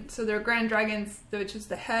Dragon, so they're Grand Dragons, which is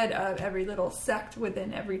the head of every little sect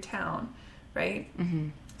within every town, right? Mm-hmm.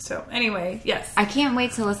 So anyway, yes. I can't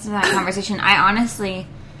wait to listen to that conversation. I honestly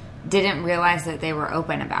didn't realize that they were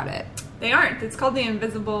open about it. They aren't. It's called the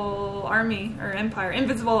Invisible Army or Empire,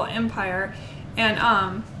 Invisible Empire,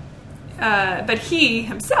 and but he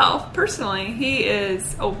himself, personally, he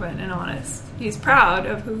is open and honest. He's proud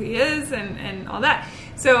of who he is and all that.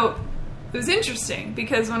 So it was interesting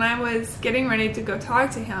because when I was getting ready to go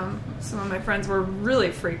talk to him, some of my friends were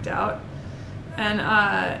really freaked out,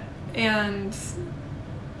 and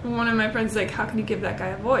one of my friends was like, "How can you give that guy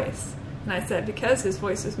a voice?" And I said, "Because his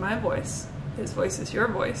voice is my voice. His voice is your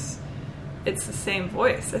voice. It's the same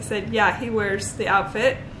voice." I said, "Yeah, he wears the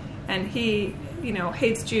outfit, and he, you know,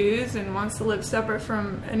 hates Jews and wants to live separate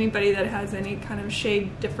from anybody that has any kind of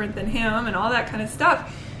shade different than him and all that kind of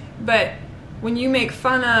stuff. But when you make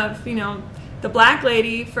fun of, you know, the black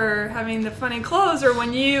lady for having the funny clothes, or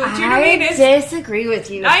when you, do you know what I mean? Disagree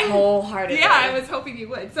with you wholeheartedly. Yeah, I was hoping you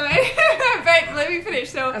would. So, but let me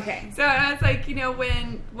finish. So, okay. So I was like, you know,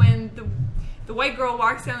 when the white girl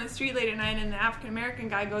walks down the street late at night and the African American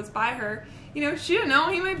guy goes by her, you know, she didn't know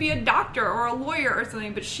he might be a doctor or a lawyer or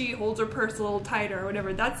something, but she holds her purse a little tighter or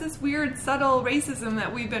whatever. That's this weird, subtle racism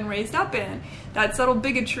that we've been raised up in. That subtle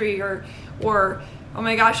bigotry or oh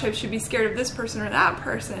my gosh, I should be scared of this person or that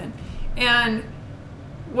person. And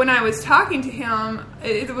when I was talking to him,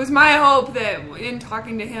 it was my hope that in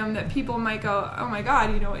talking to him that people might go, oh my God,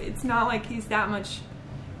 it's not like he's that much,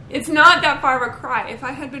 it's not that far of a cry. If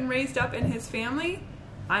I had been raised up in his family,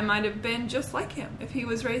 I might have been just like him. If he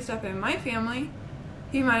was raised up in my family,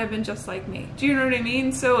 he might have been just like me. Do you know what I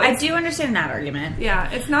mean? So I do understand that argument. Yeah,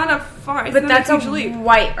 it's not a far, it's but not that's a a huge leap.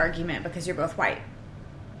 white argument because you're both white.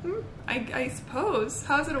 I suppose.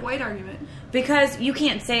 How is it a white argument? Because you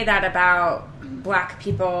can't say that about black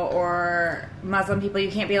people or Muslim people.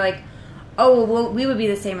 You can't be like, oh, well, we would be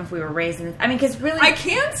the same if we were raised in this. I mean, because really... I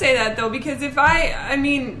can say that, though, because and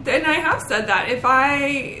I have said that,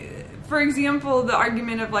 for example, the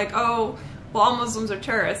argument of like, oh, well, all Muslims are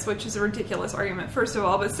terrorists, which is a ridiculous argument, first of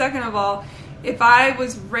all. But second of all, if I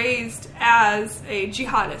was raised as a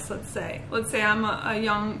jihadist, let's say I'm a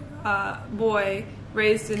young boy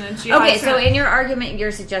raised in a jihadist... Okay, so in your argument,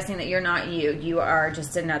 you're suggesting that you're not you. You are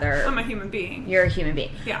just another... I'm a human being. You're a human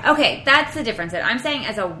being. Yeah. Okay, that's the difference. I'm saying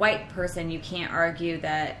as a white person, you can't argue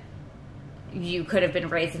that you could have been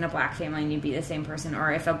raised in a black family and you'd be the same person,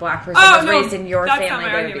 or if a black person was raised in your family,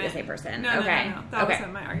 they would be the same person. No, okay. No. That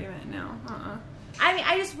wasn't my argument, no. I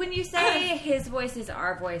mean, when you say his voice is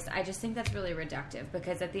our voice, I just think that's really reductive,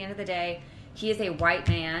 because at the end of the day, he is a white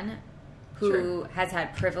man who has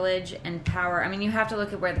had privilege and power. I mean, you have to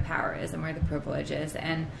look at where the power is and where the privilege is,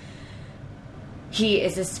 and he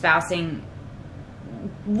is espousing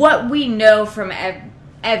what we know from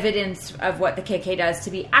evidence of what the KK does to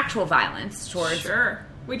be actual violence towards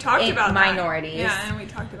we talked about minorities. That. Yeah, and we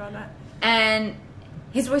talked about that. And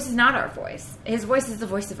his voice is not our voice. His voice is the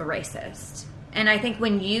voice of a racist. And I think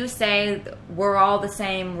when you say we're all the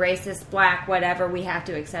same, racist, black, whatever, we have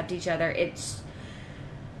to accept each other, it's...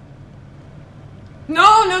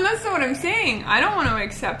 No, that's not what I'm saying. I don't want to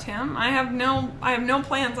accept him. I have no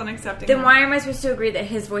plans on accepting him. Then why am I supposed to agree that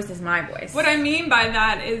his voice is my voice? What I mean by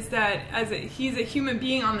that is that he's a human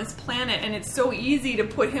being on this planet, and it's so easy to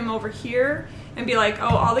put him over here and be like,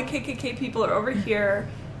 oh, all the KKK people are over here.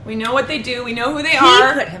 We know what they do. We know who they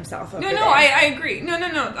are. He put himself over there. No, I agree. No.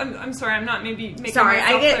 I'm sorry. I'm not maybe making sorry,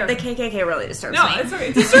 myself I get clear. the KKK really disturbs me. No, it's okay.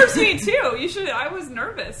 It disturbs me too. I was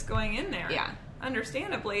nervous going in there. Yeah.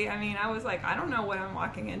 Understandably. I mean, I was like, I don't know what I'm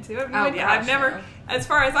walking into. I have no idea. I've never, as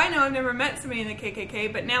far as I know, I've never met somebody in the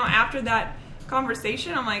KKK. But now after that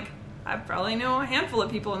conversation, I'm like, I probably know a handful of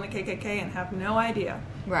people in the KKK and have no idea.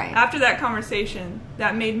 Right. After that conversation,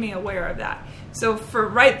 that made me aware of that. So for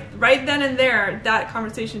right then and there, that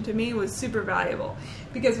conversation to me was super valuable.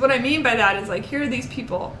 Because what I mean by that is like, here are these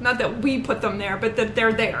people, not that we put them there, but that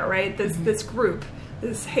they're there, right? This group,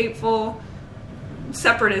 this hateful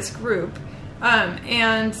separatist group.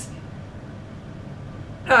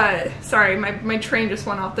 Sorry, my train just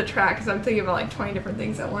went off the track because I'm thinking about like 20 different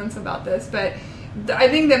things at once about this. But I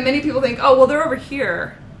think that many people think, oh, well, they're over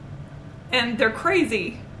here and they're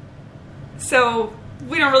crazy. So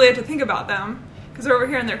we don't really have to think about them because they're over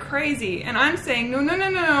here and they're crazy. And I'm saying,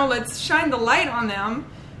 no, let's shine the light on them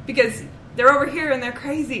because they're over here and they're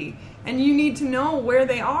crazy. And you need to know where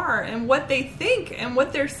they are and what they think and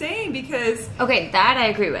what they're saying because... Okay, that I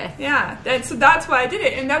agree with. Yeah, so that's why I did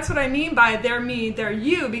it. And that's what I mean by they're me, they're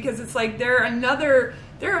you, because it's like they're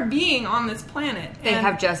a being on this planet. They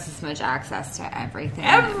have just as much access to everything.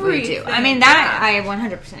 We do. I mean, that I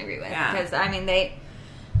 100% agree with. Yeah. Because, I mean, they,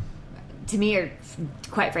 to me, are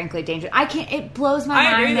quite frankly dangerous. It blows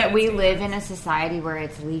my mind that we live in a society where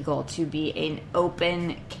it's legal to be an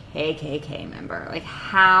open KKK member. Like,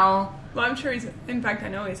 how... Well, I'm sure in fact, I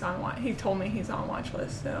know he's on watch. He told me he's on watch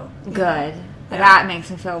list, so... Good. Yeah. That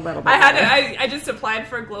makes me feel a little bit better. I just applied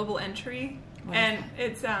for a global entry, and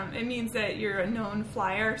it means that you're a known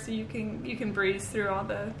flyer, so you can breeze through all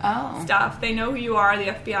the stuff. They know who you are. The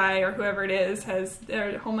FBI or whoever it is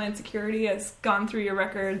their Homeland Security has gone through your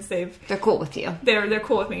records. They're cool with you. They're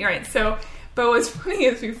cool with me, right? So, but what's funny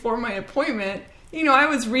is before my appointment, I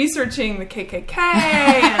was researching the KKK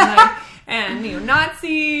and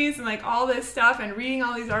neo-Nazis and like all this stuff and reading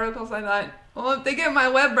all these articles. I thought, well, if they get my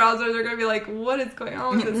web browser, they're going to be like, what is going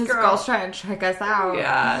on with this girl? This girl's trying to trick us out.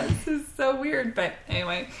 Yeah, this is so weird. But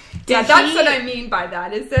anyway, that's what I mean by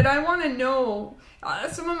that, is that I want to know...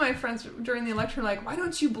 some of my friends during the election were like, why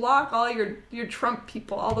don't you block all your Trump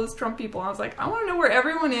people, all those Trump people? And I was like, I want to know where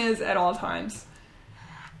everyone is at all times.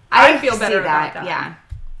 I feel better about that. Yeah.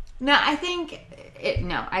 No, I think...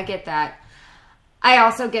 I get that. I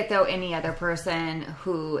also get, though, any other person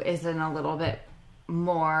who is in a little bit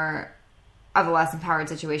more of a less empowered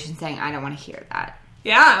situation saying, I don't want to hear that.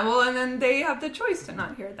 Yeah, well, and then they have the choice to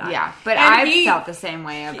not hear that. Yeah, but I've felt the same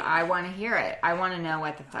way I want to hear it. I want to know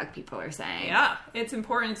what the fuck people are saying. Yeah, it's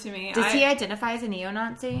important to me. Does he identify as a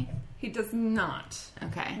neo-Nazi? He does not.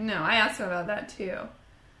 Okay. No, I asked him about that too.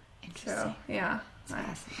 Interesting. So, yeah.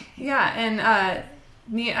 Fascinating. Yeah, and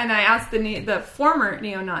I asked the former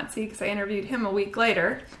neo-Nazi, because I interviewed him a week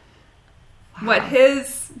later, what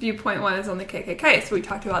his viewpoint was on the KKK. So we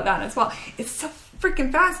talked about that as well. It's so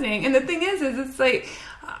freaking fascinating. And the thing is it's like,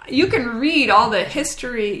 you can read all the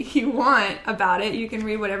history you want about it. You can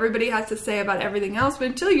read what everybody has to say about everything else. But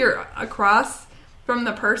until you're across from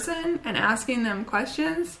the person and asking them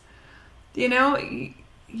questions, you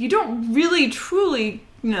don't really truly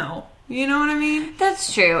know. You know what I mean?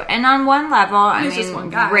 That's true. And on one level, I mean, just one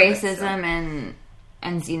guy, racism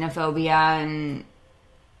and xenophobia and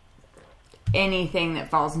anything that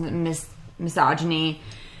falls into misogyny,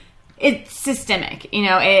 it's systemic.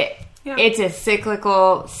 It's a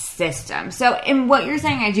cyclical system. So in what you're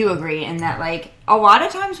saying, I do agree in that, like, a lot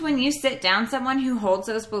of times when you sit down someone who holds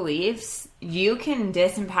those beliefs, you can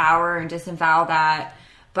disempower and disavow that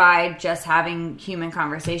by just having human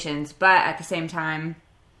conversations. But at the same time,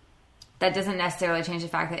 that doesn't necessarily change the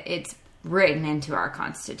fact that it's written into our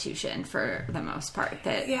Constitution for the most part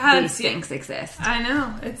that these things exist. I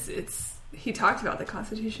know. He talked about the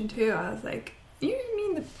Constitution too. I was like, you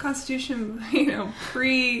mean the Constitution,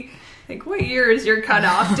 like, what year is your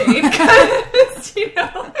cutoff date?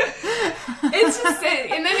 It's just,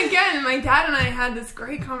 and then again, my dad and I had this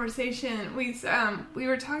great conversation. We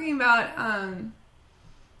were talking about,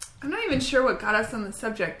 I'm not even sure what got us on the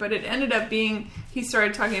subject, but it ended up being, he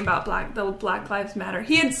started talking about the Black Lives Matter.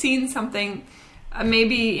 He had seen something,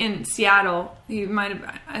 maybe in Seattle.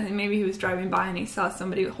 I think maybe he was driving by and he saw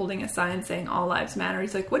somebody holding a sign saying all lives matter.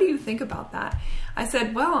 He's like, what do you think about that? I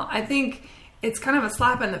said, well, I think it's kind of a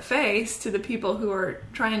slap in the face to the people who are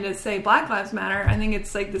trying to say Black Lives Matter. I think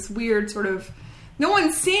it's like this weird sort of, no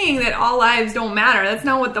one's seeing that all lives don't matter. That's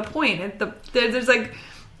not what the point. There's like,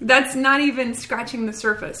 that's not even scratching the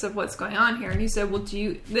surface of what's going on here. And he said, well,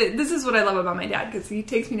 this is what I love about my dad, because he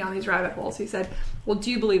takes me down these rabbit holes. He said, well, do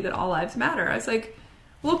you believe that all lives matter? I was like,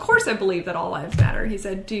 well, of course I believe that all lives matter. He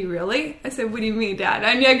said, do you really? I said, what do you mean, Dad?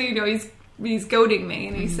 And he's goading me.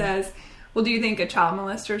 And he says, well, do you think a child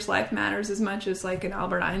molester's life matters as much as like an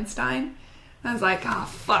Albert Einstein? I was like, oh,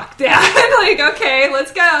 fuck, Dad. Like, okay,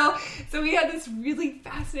 let's go. So we had this really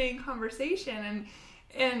fascinating conversation,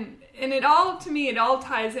 and it all, to me, it all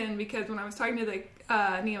ties in, because when I was talking to the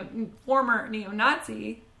former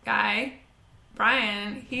neo-Nazi guy,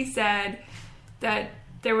 Brian, he said that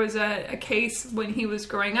there was a case when he was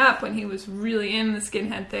growing up, when he was really in the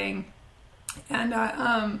skinhead thing, and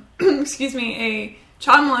a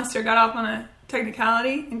child molester got off on a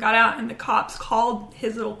technicality and got out, and the cops called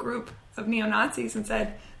his little group of neo-Nazis and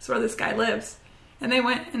said, "That's where this guy lives," and they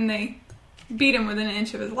went and they beat him within an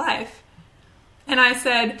inch of his life. And I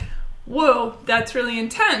said, whoa, that's really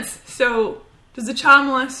intense. So does a child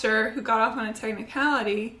molester who got off on a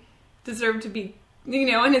technicality deserve to be,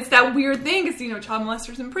 and it's that weird thing, because, child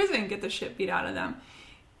molesters in prison get the shit beat out of them.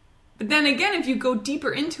 But then again, if you go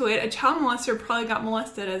deeper into it, a child molester probably got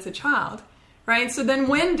molested as a child, right? So then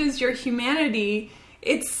when does your humanity,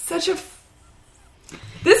 it's such a,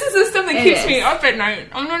 this is the stuff that keeps me up at night.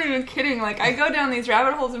 I'm not even kidding. Like, I go down these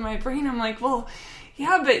rabbit holes in my brain. I'm like, well,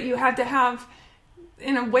 yeah, but you have to have,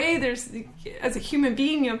 in a way, as a human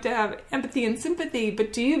being, you have to have empathy and sympathy,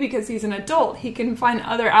 but do you? Because he's an adult, he can find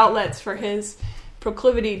other outlets for his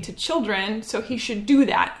proclivity to children, so he should do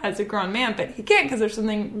that as a grown man, but he can't because there's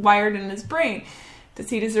something wired in his brain.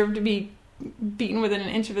 Does he deserve to be beaten within an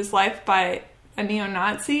inch of his life by a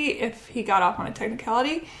neo-Nazi if he got off on a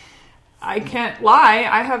technicality? I can't lie,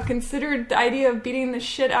 I have considered the idea of beating the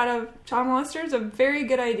shit out of child molesters a very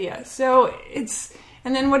good idea. So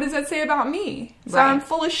and then what does that say about me? So right. I'm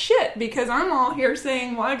full of shit, because I'm all here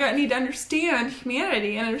saying, well, I need to understand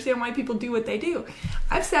humanity and understand why people do what they do.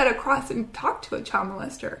 I've sat across and talked to a child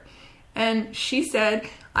molester, and she said,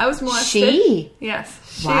 I was molested. She?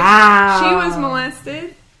 Yes. Wow. She was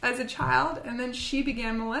molested as a child, and then she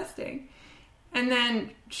began molesting. And then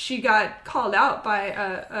she got called out by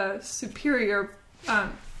a superior, a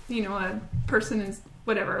person is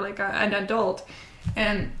whatever, like an adult,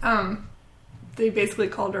 and they basically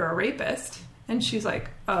called her a rapist, and she's like,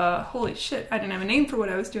 holy shit, I didn't have a name for what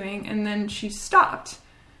I was doing. And then she stopped,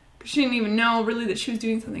 because she didn't even know really that she was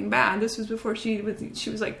doing something bad. This was before she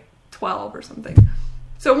was like 12 or something.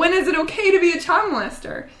 So when is it okay to be a child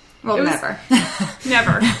molester? Well, never.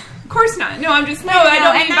 Never. Of course not. No, I'm just,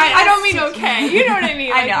 I don't mean okay. You know what I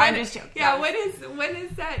mean? I know, I'm just joking. Yeah, when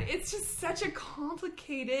is that? It's just such a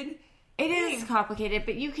complicated thing. Is complicated,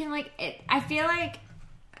 but you can, I feel like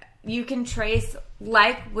you can trace,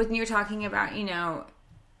 like when you're talking about,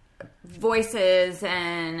 voices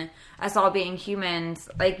and us all being humans,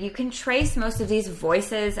 like, you can trace most of these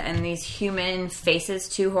voices and these human faces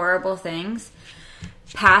to horrible things,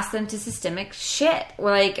 pass them to systemic shit.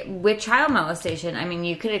 Like, with child molestation, I mean,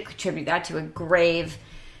 you could attribute that to a grave,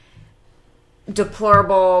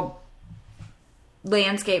 deplorable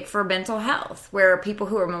landscape for mental health, where people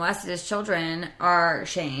who are molested as children are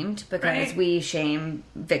shamed because we shame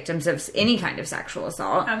victims of any kind of sexual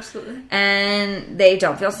assault. Absolutely. And they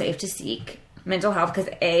don't feel safe to seek mental health because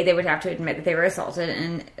they would have to admit that they were assaulted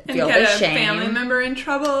and feel get the a shame. Family member in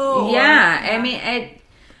trouble. I mean,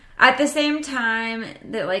 at the same time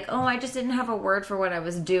that, like, oh, I just didn't have a word for what I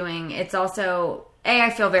was doing. It's also,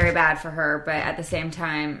 I feel very bad for her, but at the same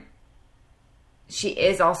time, she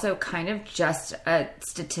is also kind of just a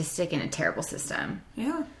statistic in a terrible system.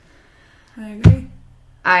 Yeah, I agree.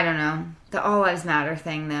 I don't know. The All Lives Matter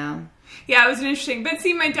thing, though. Yeah, it was an interesting. But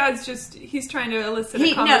see, my dad's he's trying to elicit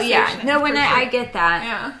a conversation. I get that.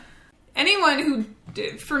 Yeah. Anyone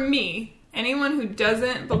who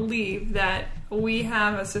doesn't believe that we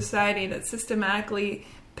have a society that systematically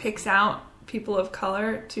picks out people of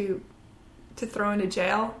color to throw into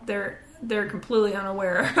jail, they're completely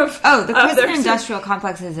unaware of. Oh, the prison industrial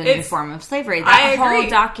complex is a new form of slavery. That whole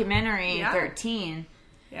documentary, 13.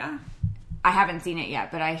 Yeah. I haven't seen it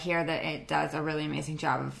yet, but I hear that it does a really amazing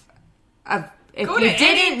job of if Go you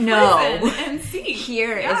didn't know, and see.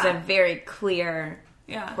 Here is a very clear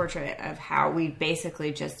portrait of how we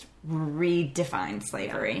basically just redefined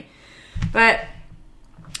slavery. Yeah. But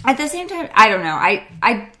at the same time, I don't know.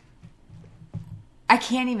 I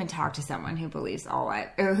can't even talk to someone who believes all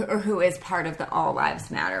lives, or who is part of the All Lives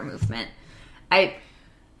Matter movement. And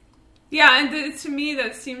to me,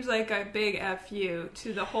 that seems like a big FU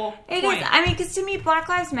to the whole point. It is. I mean, because to me, Black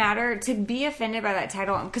Lives Matter, to be offended by that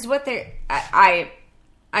title, because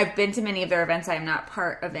I've been to many of their events. I am not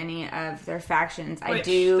part of any of their factions. I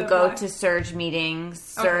do go to Surge meetings.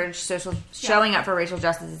 Surge Showing Up for Racial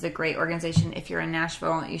Justice is a great organization. If you're in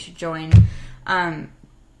Nashville, you should join.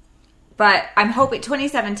 But I'm hoping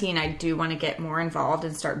 2017, I do want to get more involved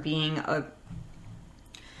and start being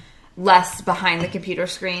less behind the computer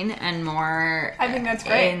screen and more I think that's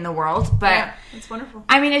great. In the world. But yeah, it's wonderful.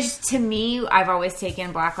 I mean, it's to me, I've always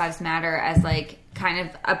taken Black Lives Matter as like kind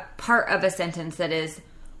of a part of a sentence that is,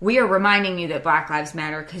 we are reminding you that Black Lives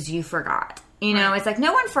Matter because you forgot. You know, it's like,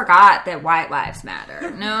 no one forgot that white lives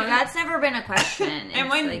matter. No, that's never been a question.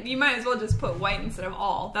 And you might as well just put white instead of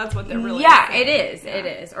all. That's what they're really saying. It is. Yeah. It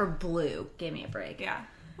is. Or blue. Give me a break. Yeah.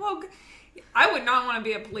 Well, I would not want to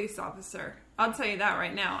be a police officer. I'll tell you that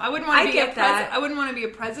right now. I wouldn't want to I wouldn't want to be a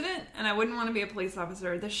president, and I wouldn't want to be a police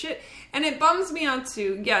officer. The shit. And it bums me out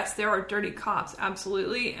too. Yes, there are dirty cops,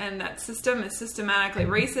 absolutely, and that system is systematically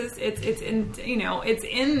racist. It's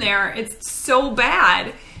in there. It's so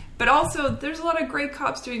bad. But also, there's a lot of great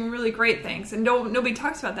cops doing really great things. And nobody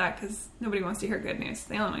talks about that because nobody wants to hear good news.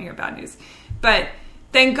 They only want to hear bad news. But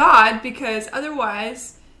thank God, because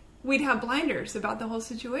otherwise, we'd have blinders about the whole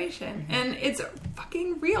situation. Mm-hmm. And it's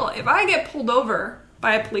fucking real. If I get pulled over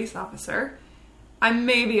by a police officer, I'll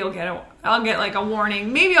get like a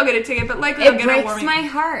warning. Maybe I'll get a ticket, but likely I'll get a warning. It breaks my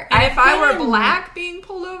heart. And if I were black being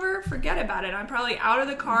pulled over, forget about it. I'm probably out of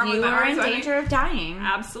the car with my arms. You are in danger of dying.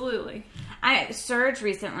 Absolutely. Surge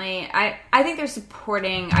recently, I think they're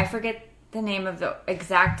supporting, I forget the name of the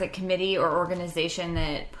exact committee or organization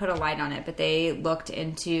that put a light on it, but they looked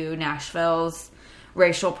into Nashville's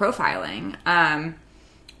racial profiling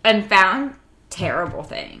and found terrible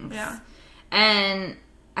things. Yeah. And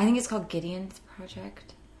I think it's called Gideon's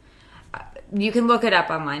Project. You can look it up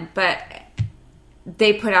online, but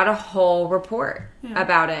they put out a whole report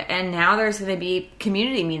about it, and now there's going to be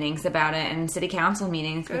community meetings about it and city council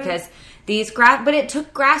meetings because but it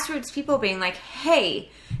took grassroots people being like, hey,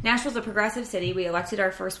 Nashville's a progressive city. We elected our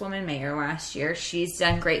first woman mayor last year. She's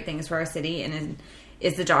done great things for our city and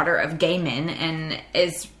is the daughter of gay men and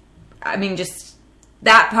just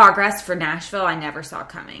that progress for Nashville I never saw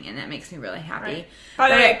coming, and that makes me really happy. Right. By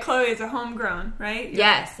the way, Chloe is a homegrown, right?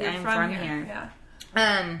 Yes, I'm from here.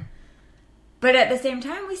 Yeah. But at the same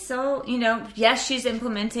time, we still, yes, she's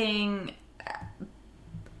implementing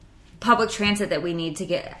public transit that we need to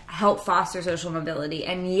help foster social mobility.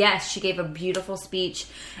 And yes, she gave a beautiful speech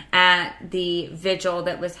at the vigil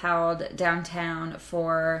that was held downtown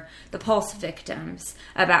for the Pulse victims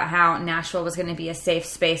about how Nashville was going to be a safe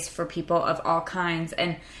space for people of all kinds.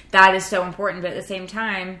 And that is so important. But at the same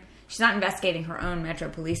time, she's not investigating her own Metro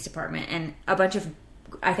Police Department. And a lot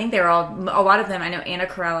of them, I know Anna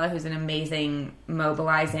Carella, who's an amazing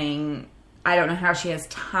mobilizing I don't know how she has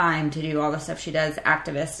time to do all the stuff she does,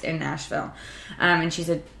 activist in Nashville. And she's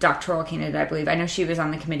a doctoral candidate, I believe. I know she was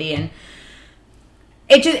on the committee, and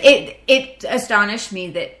it astonished me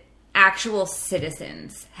that actual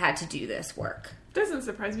citizens had to do this work. Doesn't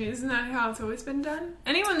surprise me. Isn't that how it's always been done?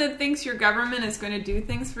 Anyone that thinks your government is going to do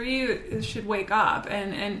things for you should wake up.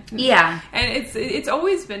 And it's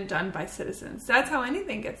always been done by citizens. That's how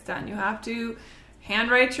anything gets done. You have to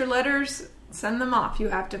handwrite your letters, send them off. You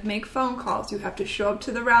have to make phone calls. You have to show up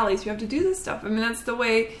to the rallies. You have to do this stuff. I mean, that's the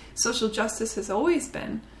way social justice has always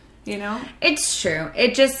been, you know? It's true.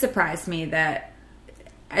 It just surprised me that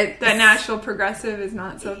Nashville progressive is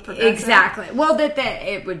not so progressive. Exactly. Well, that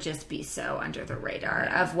it would just be so under the radar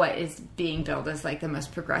of what is being billed as like the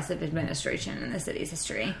most progressive administration in the city's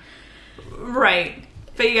history. Right.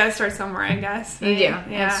 But you gotta start somewhere, I guess. You do. Yeah.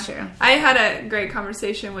 That's true. I had a great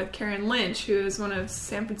conversation with Karen Lynch, who is one of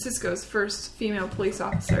San Francisco's first female police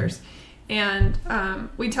officers. And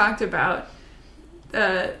we talked about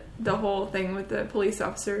the whole thing with the police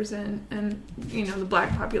officers and you know, the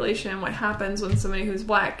black population and what happens when somebody who's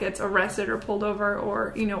black gets arrested or pulled over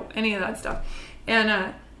or, you know, any of that stuff.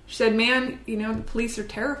 And she said, man, you know, the police are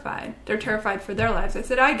terrified. They're terrified for their lives. I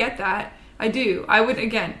said, I get that. I do. I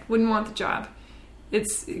wouldn't want the job.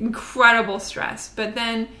 It's incredible stress. But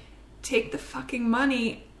then take the fucking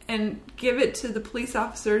money and give it to the police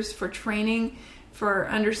officers for training, for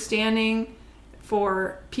understanding,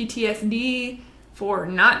 for PTSD, for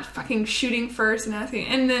not fucking shooting first and asking.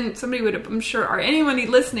 And then somebody would, I'm sure, or anybody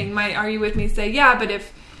listening might argue with me, say, yeah, but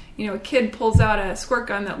if, you know, a kid pulls out a squirt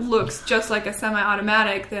gun that looks just like a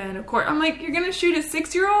semi-automatic, then of course, I'm like, you're going to shoot a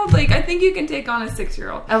 6-year-old? Like, I think you can take on a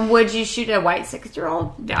 6-year-old. And would you shoot a white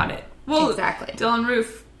 6-year-old? Doubt it. Well, exactly. Dylan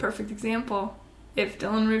Roof, perfect example. If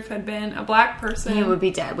Dylan Roof had been a black person, he would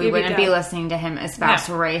be dead. We wouldn't be listening to him espouse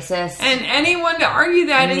racist. And anyone to argue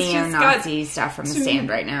that is just neo-Nazi stuff from the stand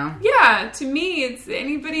right now. Yeah, to me, it's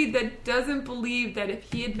anybody that doesn't believe that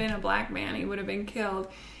if he had been a black man, he would have been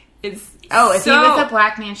killed. If he was a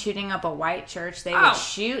black man shooting up a white church, they would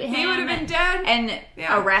shoot him. He would have been dead. And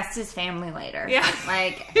arrest his family later. Yeah.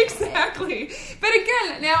 Like, exactly. But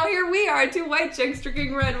again, now here we are, 2 white chicks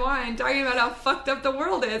drinking red wine, talking about how fucked up the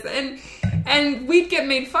world is. And we'd get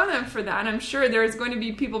made fun of for that. I'm sure there's going to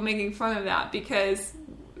be people making fun of that because,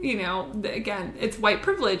 you know, again, it's white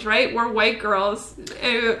privilege, right? We're white girls.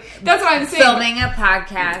 That's what I'm saying. Filming a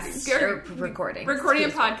podcast or recording a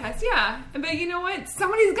podcast, yeah. But you know what?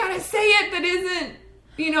 Somebody's got to say it that isn't,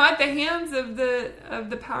 you know, at the hands of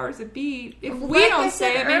the powers that be. If we don't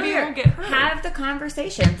say it, maybe it won't get heard. Have the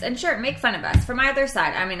conversations. And sure, make fun of us from either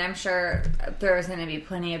side. I mean, I'm sure there's going to be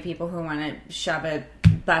plenty of people who want to shove a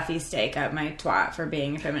Buffy steak up my twat for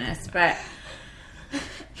being a feminist, but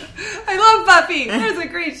I love Buffy. That's a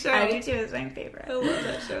great show. I do too. It's my favorite. I love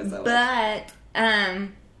that show so much. But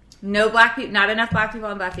no black people, not enough black people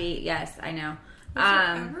on Buffy. Yes, I know. Was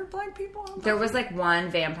there ever black people on Buffy? There was like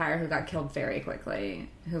one vampire who got killed very quickly.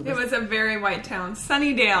 It was a very white town,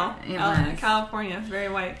 Sunnydale, California, very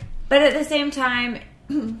white. But at the same time,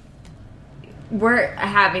 we're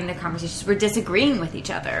having the conversations. We're disagreeing with each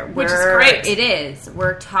other. Which is great. It is.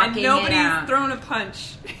 We're talking it out. And nobody's thrown a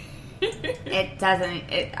punch. It doesn't.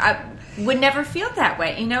 I would never feel that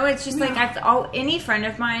way. You know, it's just like any friend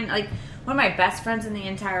of mine, like one of my best friends in the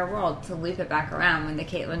entire world, to loop it back around when the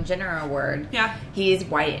Caitlyn Jenner Award. Yeah. He's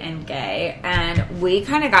white and gay. And we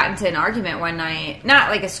kind of got into an argument one night. Not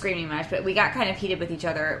like a screaming match, but we got kind of heated with each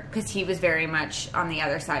other because he was very much on the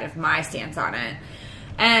other side of my stance on it.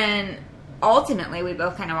 And ultimately, we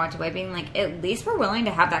both kind of walked away being like, at least we're willing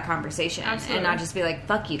to have that conversation. Absolutely. And not just be like,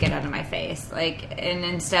 fuck you, get out of my face. Like, and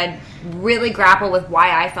instead really grapple with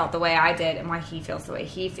why I felt the way I did and why he feels the way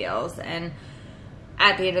he feels. And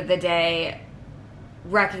at the end of the day,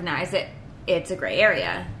 recognize that it's a gray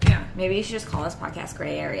area. Yeah. Maybe you should just call this podcast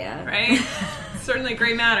Gray Area. Right? Certainly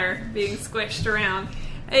gray matter being squished around.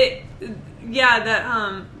 I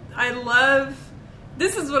love...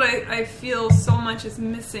 This is what I feel so much is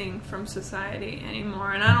missing from society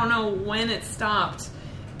anymore. And I don't know when it stopped.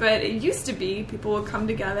 But it used to be people would come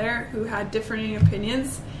together who had differing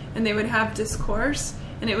opinions. And they would have discourse.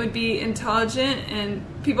 And it would be intelligent. And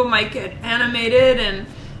people might get animated and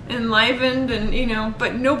enlivened. And, you know,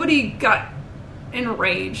 but nobody got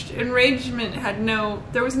enraged. Enragement had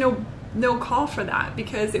there was no call for that.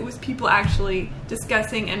 Because it was people actually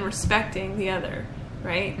discussing and respecting the other.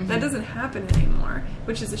 Right? Mm-hmm. That doesn't happen anymore,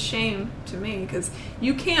 which is a shame to me because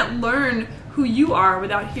you can't learn who you are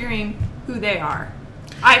without hearing who they are.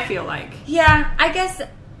 I feel like. Yeah, I guess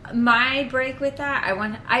my break with that,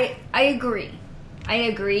 I agree. I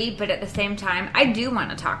agree, but at the same time, I do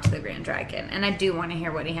want to talk to the Grand Dragon, and I do want to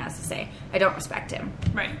hear what he has to say. I don't respect him.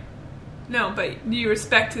 Right. No, but do you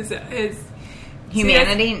respect his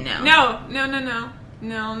humanity? No,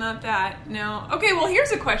 not that. No. Okay, well,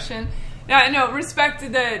 here's a question. No, respect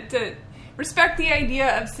respect the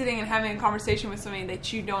idea of sitting and having a conversation with somebody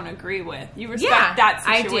that you don't agree with. You respect that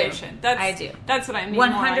situation. I do. That's what I mean.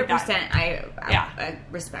 100%. I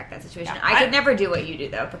respect that situation. Yeah, I could never do what you do,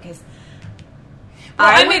 though, because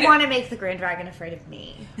I would want to make the Grand Dragon afraid of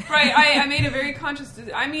me. Right. I made a very conscious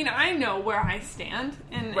decision. I mean, I know where I stand,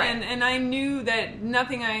 and I knew that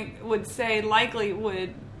nothing I would say likely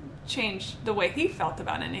would change the way he felt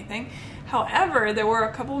about anything. However, there were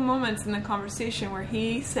a couple of moments in the conversation where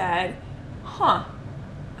he said, I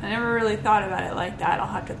never really thought about it like that. I'll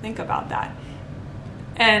have to think about that.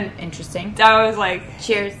 And interesting. That was like...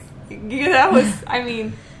 Cheers. That was, I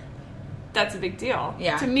mean, that's a big deal.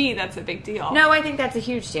 Yeah. To me, that's a big deal. No, I think that's a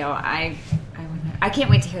huge deal. I can't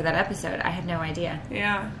wait to hear that episode. I had no idea.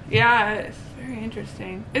 Yeah. It's very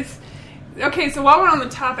interesting. Okay, so while we're on the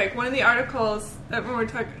topic, one of the articles, when we're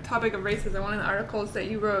topic of racism, one of the articles that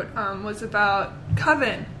you wrote was about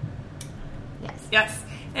Coven. Yes.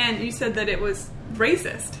 And you said that it was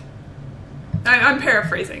racist. I'm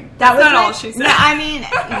paraphrasing. That's not all she said. No, I mean,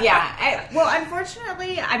 yeah.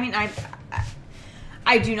 Unfortunately, I mean,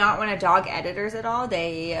 I do not want to dog editors at all.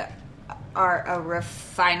 They are a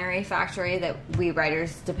refinery factory that we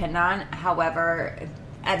writers depend on. However,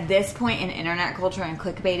 at this point in internet culture and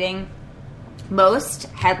clickbaiting, most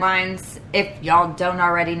headlines, if y'all don't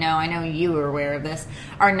already know, I know you are aware of this,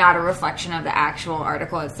 are not a reflection of the actual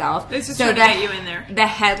article itself. It's just trying to get you in there. The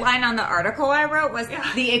headline on the article I wrote was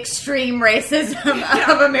the extreme racism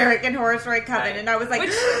of American Horror Story Coven, right. And I was like,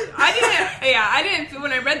 I didn't.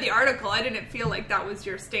 When I read the article, I didn't feel like that was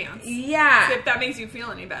your stance. Yeah, so if that makes you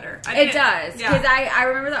feel any better, it does, because I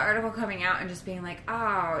remember the article coming out and just being like,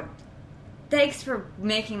 oh, thanks for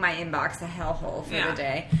making my inbox a hellhole for the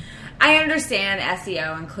day. I understand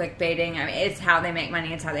SEO and clickbaiting. I mean, it's how they make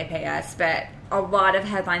money. It's how they pay us. But a lot of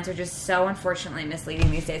headlines are just so unfortunately misleading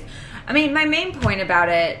these days. I mean, my main point about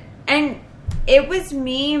it, and it was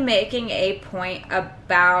me making a point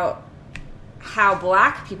about how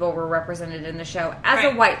black people were represented in the show as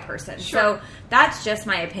a white person. Sure. So that's just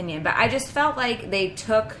my opinion. But I just felt like they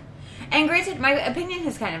took... And granted, my opinion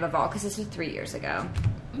has kind of evolved because this was 3 years ago.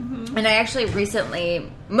 Mm-hmm. And I actually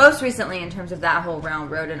most recently in terms of that whole realm,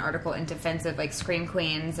 wrote an article in defense of like Scream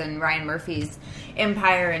Queens and Ryan Murphy's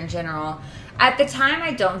empire in general. At the time,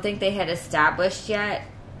 I don't think they had established yet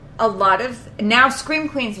a lot of... Now, Scream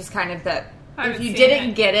Queens was kind of the... If you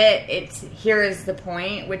didn't get it, here is the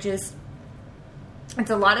point, which is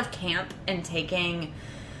it's a lot of camp and taking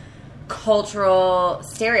cultural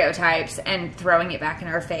stereotypes and throwing it back in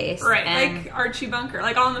our face. Right, and, like Archie Bunker,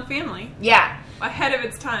 like All in the Family. Yeah. Ahead of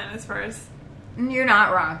its time as far as... You're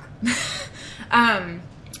not wrong.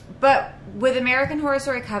 But with American Horror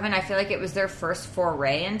Story Coven, I feel like it was their first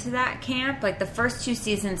foray into that camp. Like, the first 2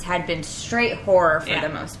 seasons had been straight horror for the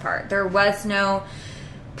most part. There was no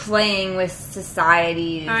playing with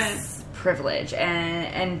society's privilege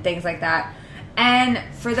and things like that. And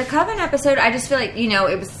for the Coven episode, I just feel like,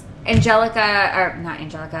 it was Angela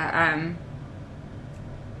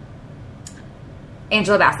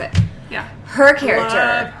Bassett. Yeah. Her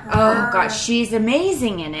character. Oh, gosh, she's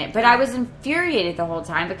amazing in it. But I was infuriated the whole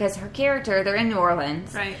time because her character, they're in New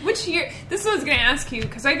Orleans. Right. Which year? This is what I was going to ask you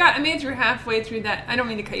because I made it through halfway through that. I don't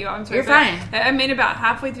mean to cut you off. I'm sorry. You're fine. I made about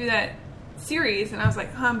halfway through that series and I was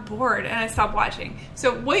like, I'm bored. And I stopped watching.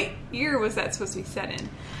 So what year was that supposed to be set in?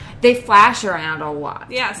 They flash around a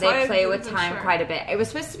lot. Yeah, so they play with time quite a bit. It was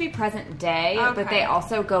supposed to be present day, but they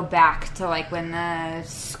also go back to like when the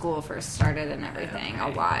school first started and everything a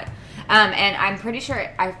lot. And I'm pretty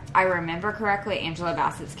sure I remember correctly, Angela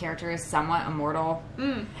Bassett's character is somewhat immortal,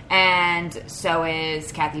 and so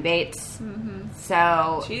is Kathy Bates. Mm-hmm.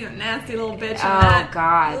 So she's a nasty little bitch.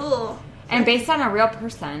 God! Ugh. And based on a real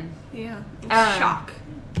person. Yeah. Shock.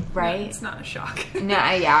 Right? No, it's not a shock. No,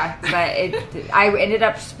 yeah, but I ended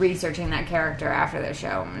up researching that character after the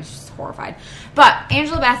show and was just horrified. But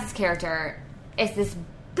Angela Bassett's character is this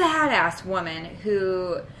badass woman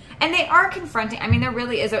who, and they are confronting. I mean, there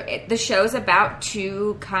really is the show's about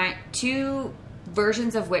two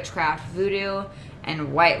versions of witchcraft, voodoo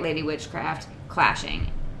and white lady witchcraft,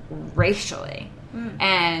 clashing racially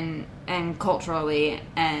and culturally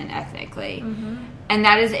and ethnically. Mm-hmm. And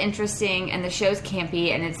that is interesting, and the show's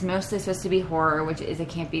campy, and it's mostly supposed to be horror, which is a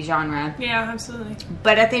campy genre. Yeah, absolutely.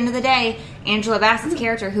 But at the end of the day, Angela Bassett's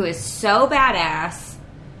character, who is so badass,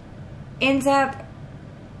 ends up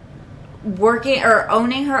working or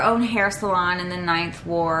owning her own hair salon in the 9th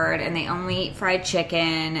Ward, and they only eat fried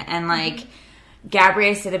chicken, and like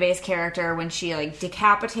Gabrielle Sidibe's character when she like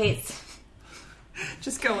decapitates.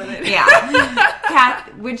 Just go with it. Yeah.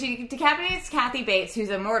 When she decapitates Kathy Bates, who's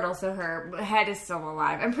immortal, so her head is still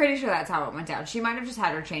alive. I'm pretty sure that's how it went down. She might have just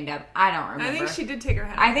had her chained up. I don't remember. I think she did take her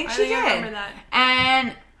head I think she did. I remember that.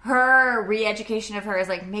 And her re-education of her is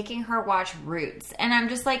like making her watch Roots. And I'm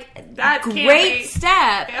just like, that great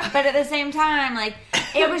step. Yeah. But at the same time, like,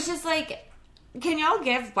 it was just like, can y'all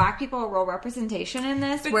give black people a real representation in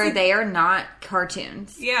this where they are not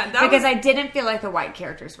cartoons? Yeah. Because I didn't feel like the white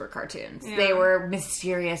characters were cartoons. Yeah. They were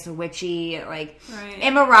mysterious, witchy. Like, right.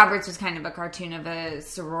 Emma Roberts was kind of a cartoon of a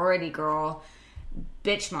sorority girl,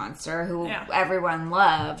 bitch monster who everyone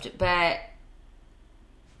loved. But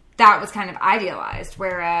that was kind of idealized,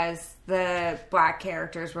 whereas the black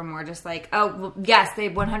characters were more just like, oh, well, yes, they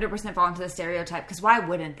 100% fall into the stereotype, because why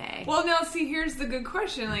wouldn't they? Well, now, see, here's the good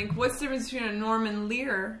question. Like, what's the difference between a Norman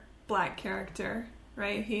Lear black character,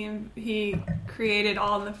 right? He created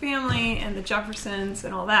All in the Family and the Jeffersons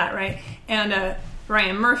and all that, right? And a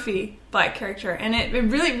Ryan Murphy black character. And it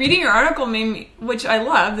really, reading your article made me, which I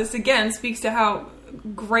love, this again speaks to how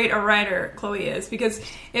great a writer Chloe is, because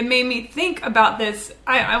it made me think about this.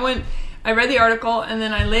 I read the article and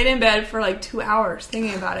then I laid in bed for like 2 hours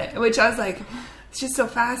thinking about it, which I was like, it's just so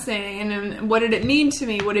fascinating. And what did it mean to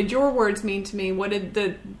me? What did your words mean to me? What did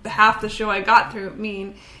the half the show I got through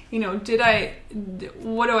mean? You know,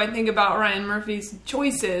 what do I think about Ryan Murphy's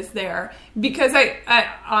choices there? Because I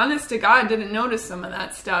honest to God, didn't notice some of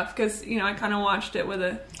that stuff because, you know, I kind of watched it with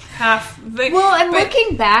a half thing. Well, and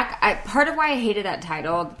looking back, part of why I hated that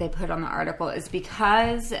title that they put on the article is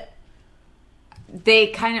because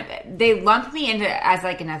they lumped me into as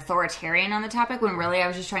like an authoritarian on the topic when really I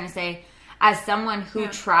was just trying to say, as someone who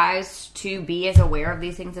tries to be as aware of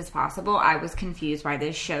these things as possible, I was confused why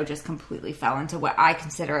this show just completely fell into what I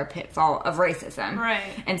consider a pitfall of racism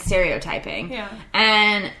and stereotyping. Yeah.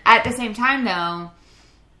 And at the same time, though,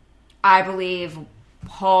 I believe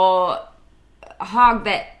whole hog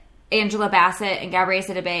that Angela Bassett and Gabrielle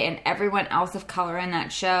Sidibe and everyone else of color in that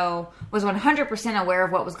show was 100% aware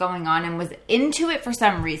of what was going on and was into it for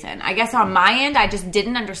some reason. I guess on my end, I just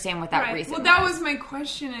didn't understand what that reason was. Well, that was my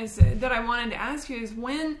question that I wanted to ask you is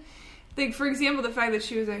when, like, for example, the fact that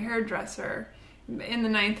she was a hairdresser in the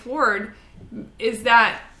 9th Ward, is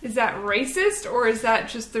that racist, or is that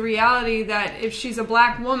just the reality that if she's a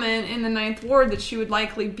black woman in the 9th Ward that she would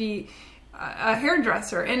likely be a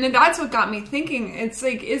hairdresser? And that's what got me thinking. It's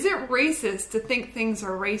like, is it racist to think things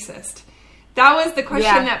are racist? That was the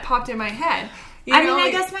question that popped in my head.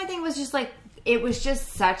 I guess my thing was just like, it was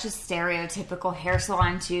just such a stereotypical hair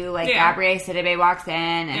salon too. Like Gabrielle Sidibe walks in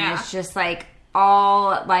and it's just like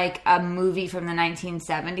all like a movie from the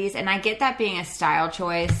 1970s. And I get that being a style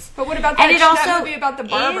choice. But what about that, that movie about the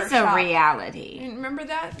barber is shop? A reality. You remember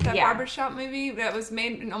that barbershop movie that was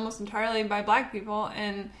made almost entirely by black people?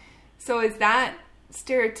 And so is that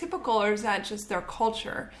stereotypical, or is that just their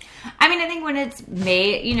culture? I mean, I think when it's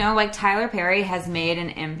made, you know, like Tyler Perry has made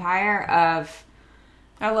an empire of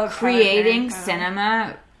creating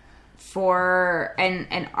cinema for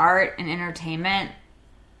and art and entertainment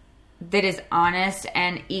that is honest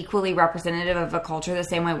and equally representative of a culture the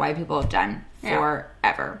same way white people have done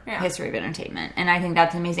forever. History of entertainment. And I think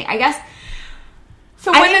that's amazing. I guess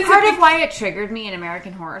So I think part of why it triggered me in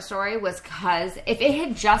American Horror Story was because if it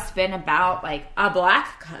had just been about, like, a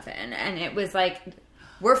black coven, and it was like,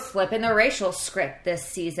 we're flipping the racial script this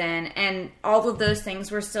season, and all of those things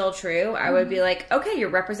were still true, I would be like, okay, you're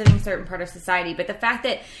representing a certain part of society. But the fact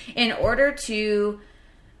that in order to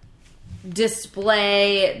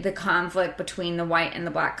display the conflict between the white and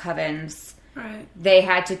the black covens, right, they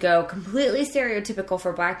had to go completely stereotypical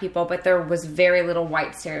for black people, but there was very little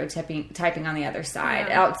white stereotyping on the other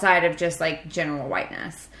side, outside of just, like, general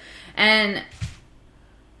whiteness. And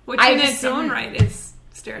which in its own right is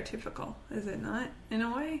stereotypical, is it not, in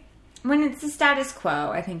a way? When it's the status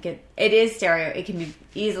quo, I think it is it can be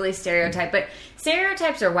easily stereotyped, but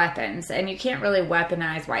stereotypes are weapons, and you can't really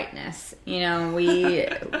weaponize whiteness. You know, we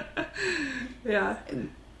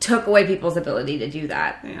took away people's ability to do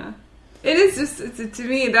that. Yeah. It is just, to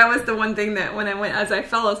me, that was the one thing that when as I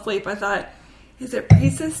fell asleep, I thought, is it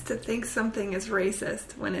racist to think something is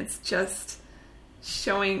racist when it's just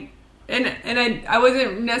showing, and I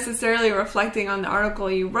wasn't necessarily reflecting on the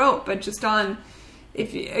article you wrote, but just on, I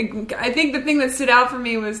think the thing that stood out for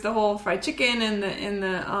me was the whole fried chicken and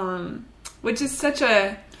the which is such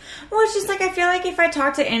a, well, it's just like, I feel like if I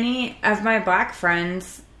talk to any of my black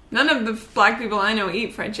friends, None of the black people I know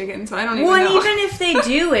eat fried chicken, so I don't even know. Well, even if they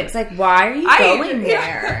do, it's like, why are you going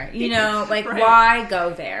there? You know, like, why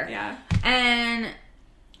go there? Yeah. And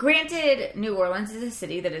granted, New Orleans is a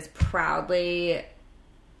city that is proudly...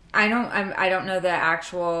 I don't know the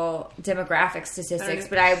actual demographic statistics,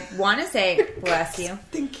 but I want to say, bless you.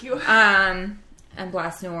 Thank you. And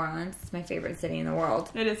bless New Orleans. It's my favorite city in the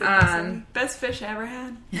world. It is a best fish I ever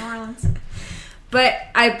had, New Orleans. But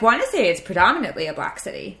I want to say it's predominantly a black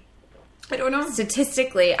city. I don't know.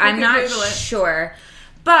 Statistically, I'm not sure.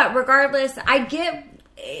 But regardless, I get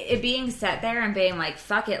it being set there and being like,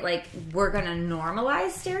 fuck it, like, we're going to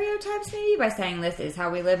normalize stereotypes maybe by saying this is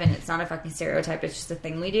how we live and it's not a fucking stereotype, it's just a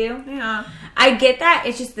thing we do. Yeah. I get that.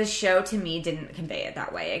 It's just the show to me didn't convey it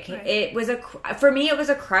that way. It was for me, it was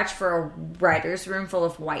a crutch for a writer's room full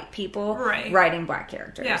of white people writing black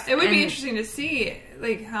characters. Yeah, it would be interesting to see,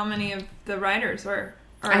 like, how many of the writers are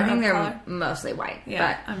I think they're color. Mostly white.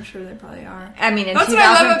 Yeah, but I'm sure they probably are. I mean, in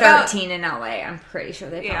 2013 in LA, I'm pretty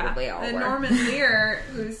sure they probably all were. Norman Lear,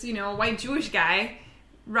 who's, you know, a white Jewish guy,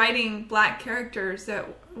 writing black characters that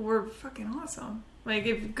were fucking awesome. Like,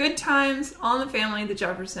 if Good Times, All in the Family, The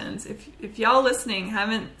Jeffersons, if y'all listening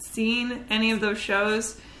haven't seen any of those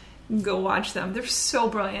shows, go watch them. They're so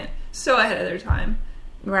brilliant. So ahead of their time.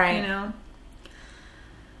 Right. You know?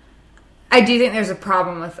 I do think there's a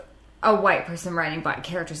problem with a white person writing black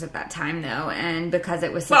characters at that time, though, and because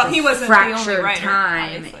it was such a fractured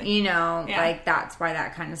time, obviously. You know, like, that's why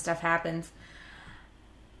that kind of stuff happens.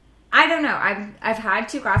 I don't know. I've had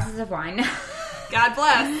 2 glasses of wine now. God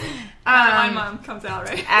bless. My mom comes out,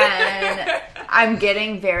 right? And I'm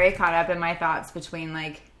getting very caught up in my thoughts between,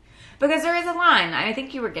 like, because there is a line, I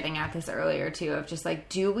think you were getting at this earlier, too, of just, like,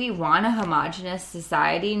 do we want a homogenous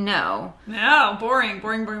society? No. No, boring.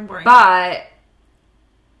 But...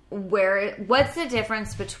 what's the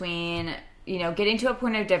difference between, you know, getting to a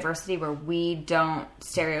point of diversity where we don't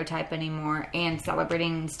stereotype anymore and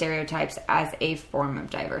celebrating stereotypes as a form of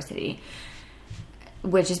diversity?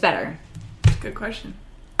 Which is better? Good question.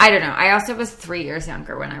 I don't know. I also was 3 years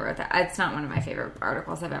younger when I wrote that. It's not one of my favorite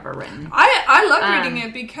articles I've ever written. I loved reading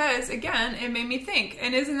it because, again, it made me think.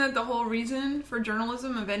 And isn't that the whole reason for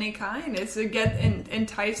journalism of any kind? Is to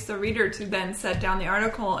entice the reader to then set down the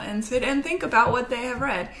article and sit and think about what they have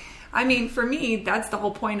read. I mean, for me, that's the whole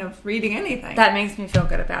point of reading anything. That makes me feel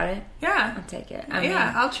good about it. Yeah. I'll take it.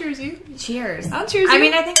 I'll cheers you. Cheers. I'll cheers you. I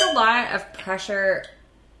mean, I think a lot of pressure...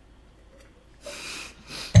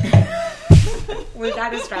 We've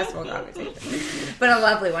had a stressful conversation, but a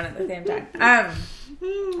lovely one at the same time.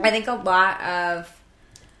 I think a lot of...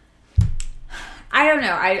 I don't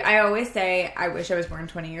know. I always say I wish I was born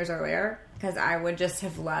 20 years earlier because I would just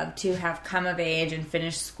have loved to have come of age and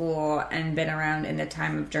finished school and been around in the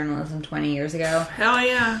time of journalism 20 years ago. Hell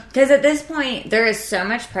yeah. Because at this point, there is so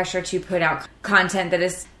much pressure to put out content that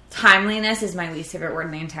is... Timeliness is my least favorite word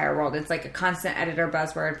in the entire world. It's like a constant editor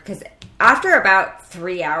buzzword because after about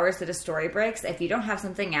 3 hours that a story breaks, if you don't have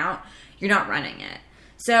something out, you're not running it.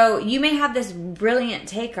 So you may have this brilliant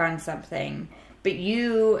take on something, but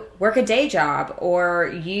you work a day job or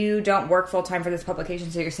you don't work full-time for this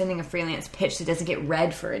publication, so you're sending a freelance pitch that doesn't get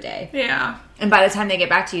read for a day. Yeah. And by the time they get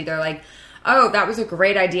back to you, they're like, oh, that was a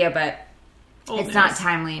great idea, but it's not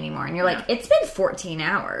timely anymore. And you're like, it's been 14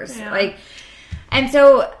 hours. Yeah. And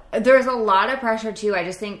so there's a lot of pressure too. I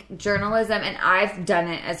just think journalism, and I've done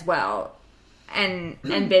it as well, and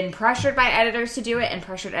been pressured by editors to do it and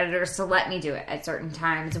pressured editors to let me do it at certain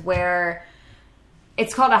times where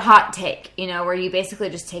it's called a hot take, you know, where you basically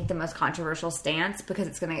just take the most controversial stance because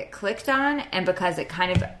it's going to get clicked on and because it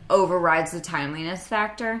kind of overrides the timeliness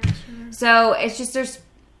factor. Sure. So it's just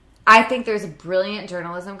I think there's a brilliant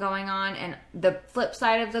journalism going on, and the flip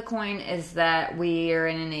side of the coin is that we are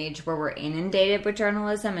in an age where we're inundated with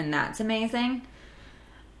journalism, and that's amazing.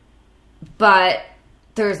 But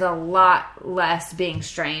there's a lot less being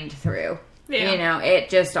strained through. Yeah. You know,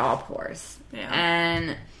 it just all pours. Yeah.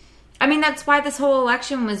 And, I mean, that's why this whole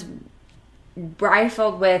election was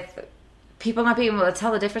rifled with people not being able to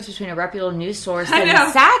tell the difference between a reputable news source and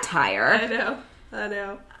satire. I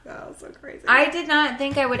know. Oh, so crazy. I did not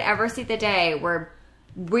think I would ever see the day where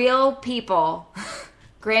real people,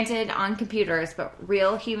 granted on computers, but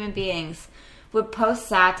real human beings, would post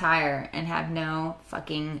satire and have no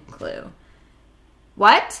fucking clue.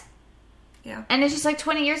 What? Yeah. And it's just like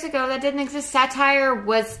 20 years ago, that didn't exist. Satire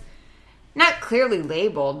was not clearly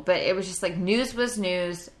labeled, but it was just like news was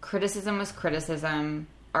news, criticism was criticism,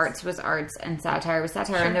 arts was arts, and satire was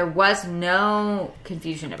satire, and there was no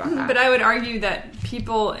confusion about that. But I would argue that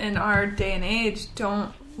people in our day and age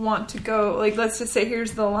don't want to go, like, let's just say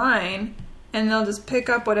here's the line, and they'll just pick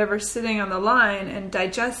up whatever's sitting on the line and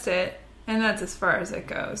digest it, and that's as far as it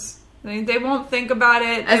goes. I mean, they won't think about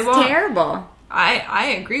it. That's terrible. I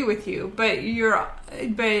agree with you, but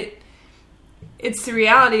it's the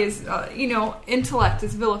reality is, intellect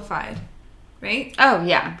is vilified, right? Oh,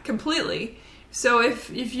 yeah. Completely. So if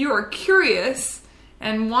you are curious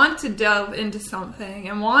and want to delve into something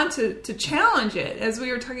and want to challenge it, as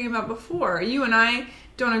we were talking about before, you and I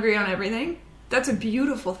don't agree on everything. That's a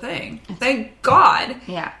beautiful thing. Thank God.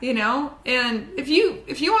 Yeah. And if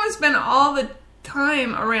you want to spend all the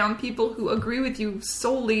time around people who agree with you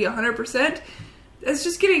solely 100%, it's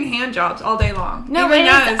just getting hand jobs all day long. No,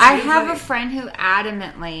 I have a friend who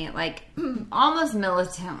adamantly, like, almost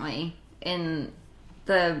militantly, in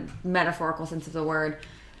the metaphorical sense of the word,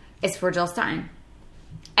 is for Jill Stein.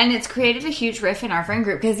 And it's created a huge rift in our friend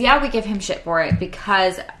group, because, we give him shit for it,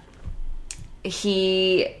 because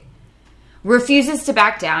he refuses to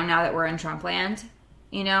back down now that we're in Trump land,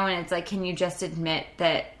 and it's like, can you just admit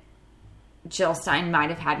that Jill Stein might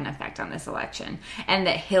have had an effect on this election, and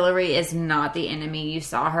that Hillary is not the enemy you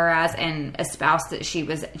saw her as, and espoused that she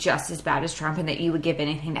was just as bad as Trump, and that you would give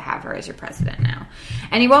anything to have her as your president now.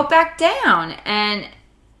 And he won't back down. And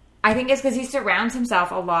I think it's because he surrounds himself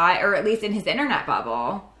a lot, or at least in his internet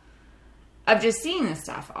bubble, of just seeing this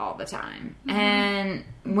stuff all the time. Mm-hmm. And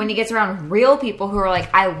when he gets around real people who are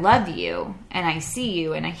like, I love you, and I see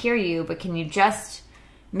you, and I hear you, but can you just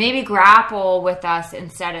maybe grapple with us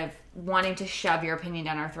instead of wanting to shove your opinion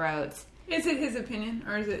down our throats? Is it his opinion,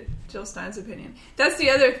 or is it Jill Stein's opinion? That's the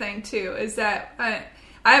other thing, too, is that I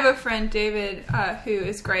have a friend, David, who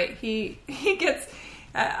is great. He gets...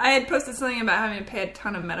 I had posted something about having to pay a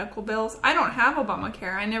ton of medical bills. I don't have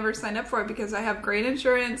Obamacare. I never signed up for it because I have great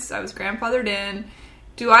insurance. I was grandfathered in.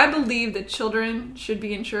 Do I believe that children should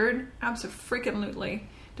be insured? Absolutely.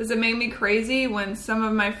 Does it make me crazy when some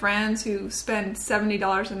of my friends who spend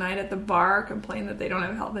 $70 a night at the bar complain that they don't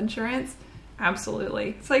have health insurance?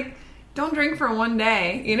 Absolutely. It's like, don't drink for one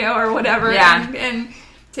day, or whatever. Yeah. And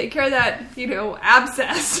take care of that,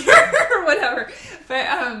 abscess or whatever.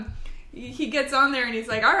 But, he gets on there and he's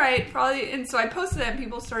like, all right, probably. And so I posted that and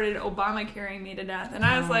people started Obamacaring me to death. And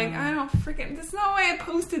I was like, I don't freaking, there's no way I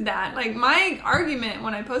posted that. Like, my argument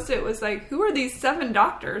when I posted it was like, who are these 7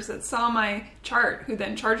 doctors that saw my chart who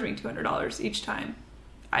then charged me $200 each time?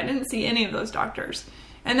 I didn't see any of those doctors.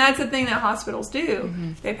 And that's the thing that hospitals do.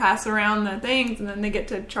 Mm-hmm. They pass around the things and then they get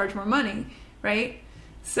to charge more money, right?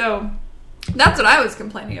 So that's what I was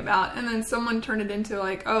complaining about. And then someone turned it into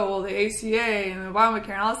like, oh, well, the ACA and the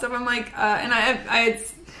Obamacare and all that stuff. I'm like, and I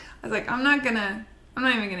was like, I'm not even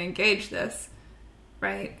going to engage this,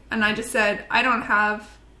 right? And I just said, I don't have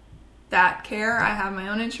that care. I have my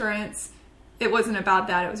own insurance. It wasn't about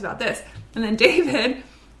that. It was about this. And then David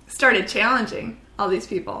started challenging all these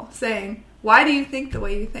people, saying, why do you think the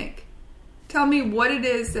way you think? Tell me what it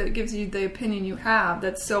is that gives you the opinion you have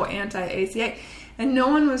that's so anti-ACA. And no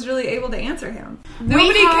one was really able to answer him.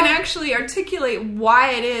 Nobody can actually articulate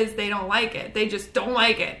why it is they don't like it. They just don't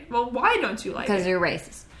like it. Well, why don't you like it? Because you're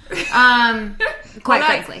racist. Quite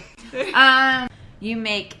frankly. You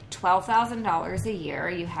make $12,000 a year.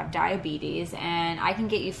 You have diabetes. And I can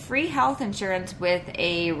get you free health insurance with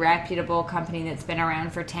a reputable company that's been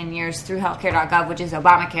around for 10 years through healthcare.gov, which is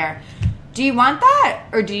Obamacare. Do you want that?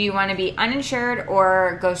 Or do you want to be uninsured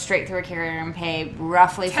or go straight through a carrier and pay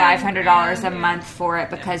roughly $500 a month for it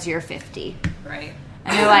because you're 50? Right.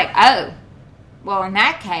 And they're like, oh, well, in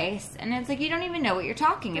that case. And it's like, you don't even know what you're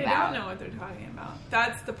talking about. They don't know what they're talking about.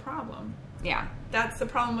 That's the problem. Yeah. That's the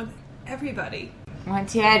problem with everybody.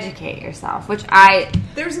 Once you educate yourself, which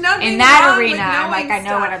there's nothing in that wrong arena, with I'm like, I know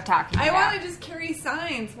stuff. what I'm talking about. I want to just carry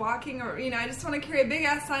signs walking, or I just want to carry a big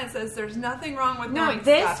ass sign that says there's nothing wrong with knowing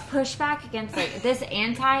stuff. This pushback against this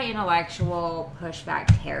anti-intellectual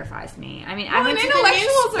pushback terrifies me. I mean, I went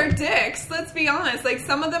intellectuals are dicks. Let's be honest. Like,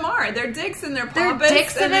 some of them are. They're dicks and they're pompous. They're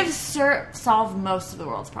dicks that have solved most of the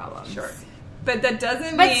world's problems. Sure, but that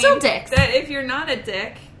doesn't mean still dicks. That if you're not a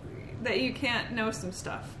dick, that you can't know some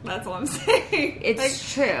stuff. That's all I'm saying.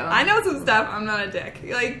 It's true. I know some stuff. I'm not a dick.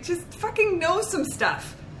 Like, just fucking know some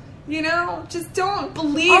stuff. Just don't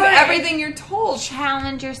believe everything you're told.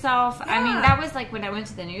 Challenge yourself. Yeah. I mean, that was like when I went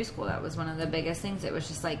to the new school. That was one of the biggest things. It was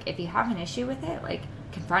just like, if you have an issue with it, like,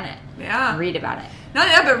 confront it. Yeah. Read about it. Not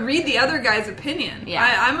that, but read the other guy's opinion.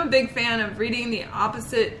 Yeah. I'm a big fan of reading the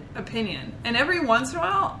opposite opinion. And every once in a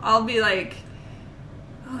while, I'll be like,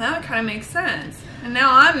 oh, that kind of makes sense. And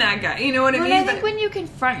now I'm that guy. You know what I mean? I think when you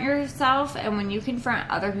confront yourself and when you confront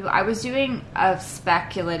other people... I was doing a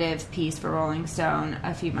speculative piece for Rolling Stone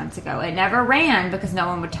a few months ago. It never ran because no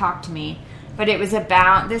one would talk to me. but it was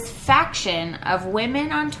about this faction of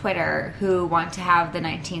women on Twitter who want to have the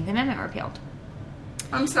 19th Amendment repealed.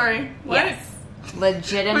 I'm sorry. What? Yes.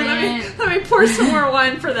 Legitimate. Let me pour some more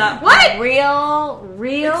wine for that. What? Real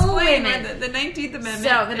Explain women. The 19th Amendment.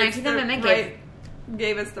 So the 19th Amendment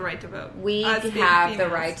gave us the right to vote. We have the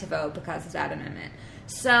right to vote because of that amendment.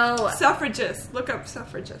 So suffragists. Look up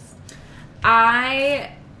suffragists.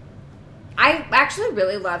 I actually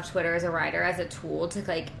really love Twitter as a writer, as a tool to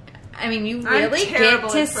like. I mean, you really get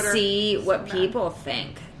to see what people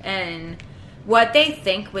think and what they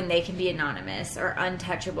think when they can be anonymous or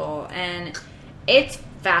untouchable, and it's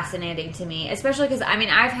fascinating to me, especially because I mean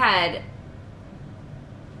I've had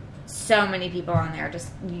so many people on there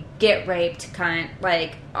just get raped, cunt,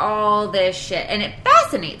 like all this shit, and it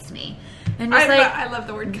fascinates me. And just I love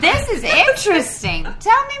the word cunt. This is interesting.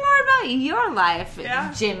 Tell me more about your life,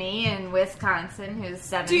 Jimmy in Wisconsin, who's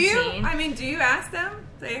 17. Do you ask them?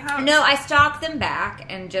 No, I stalk them back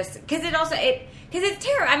and just because it's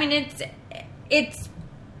terrible. I mean, it's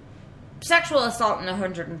sexual assault in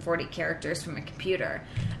 140 characters from a computer.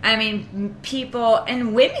 I mean, people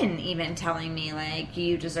and women even telling me like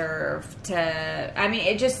you deserve to. I mean,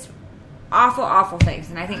 it just awful things,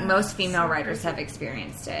 and I think most female writers have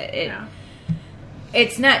experienced it.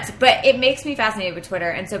 It's nuts, but it makes me fascinated with Twitter,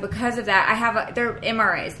 and so because of that, they're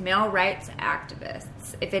MRAs, male rights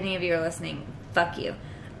activists. If any of you are listening, fuck you.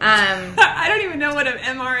 I don't even know what an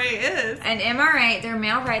MRA is. An MRA, they're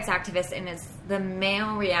male rights activists, and it's the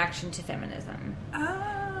male reaction to feminism.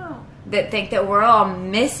 Oh. That think that we're all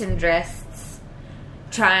misandrists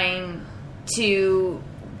trying to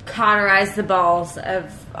cauterize the balls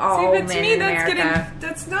of all men in America.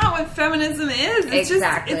 That's not what feminism is. It's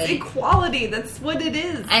exactly. It's equality. That's what it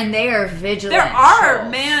is. And they are vigilant. There are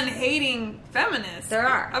man-hating feminists. There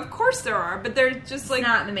are. Of course there are, but they're just like... It's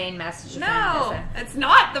not the main message of feminism. No, it's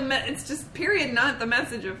not it's just, period, not the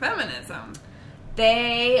message of feminism.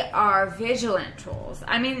 They are vigilant trolls.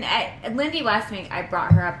 I mean, Lindy Westmink, I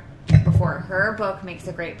brought her up before. Her book makes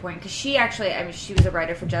a great point because she actually, she was a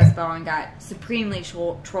writer for Jezebel and got supremely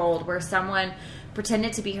trolled where someone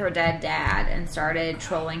pretended to be her dead dad and started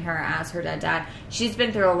trolling her as her dead dad. She's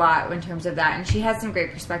been through a lot in terms of that, and she has some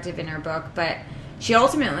great perspective in her book, but she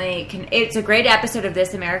ultimately it's a great episode of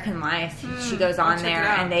This American Life. She goes on there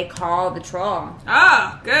and they call the troll.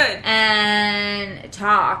 Oh, good. And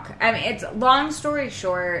talk. I mean, it's long story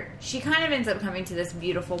short, she kind of ends up coming to this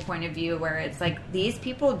beautiful point of view where it's like, these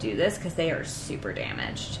people do this because they are super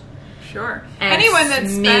damaged. Sure. And anyone that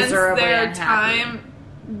spends their unhappy time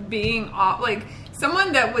being off, like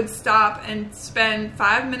someone that would stop and spend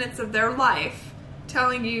 5 minutes of their life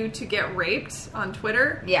telling you to get raped on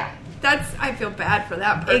Twitter. Yeah. I feel bad for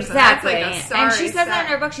that person. Exactly. That's like and she says that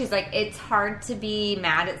in her book. She's like, it's hard to be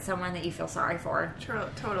mad at someone that you feel sorry for.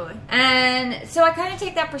 Totally. And so I kind of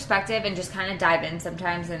take that perspective and just kind of dive in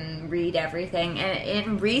sometimes and read everything. And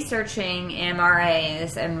in researching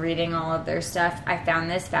MRAs and reading all of their stuff, I found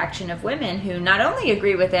this faction of women who not only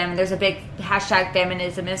agree with them, there's a big hashtag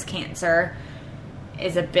feminism is cancer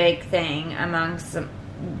is a big thing amongst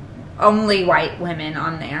only white women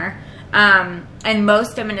on there. And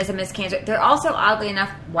most feminism is cancer. They're also, oddly enough,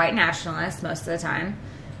 white nationalists most of the time.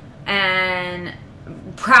 And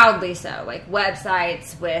proudly so. Like,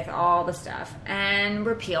 websites with all the stuff. And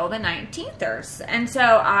repeal the 19thers. And so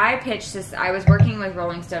I pitched this. I was working with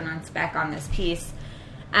Rolling Stone on spec on this piece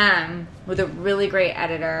with a really great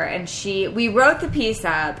editor. And we wrote the piece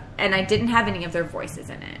up, and I didn't have any of their voices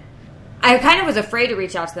in it. I kind of was afraid to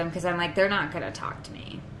reach out to them because I'm like, they're not going to talk to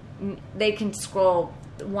me. They can scroll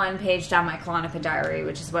one page down my Klonopin diary,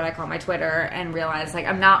 which is what I call my Twitter, and realize like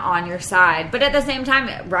I'm not on your side. But at the same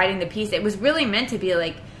time, writing the piece, it was really meant to be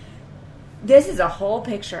like, this is a whole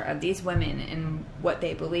picture of these women and what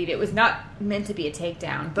they believe. It was not meant to be a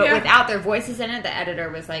takedown, but without their voices in it, the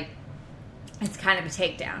editor was like, it's kind of a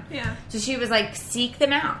takedown. Yeah. So she was like, seek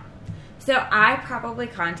them out. So I probably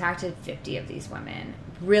contacted 50 of these women,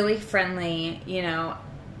 really friendly,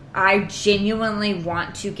 I genuinely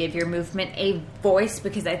want to give your movement a voice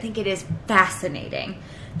because I think it is fascinating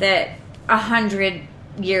that 100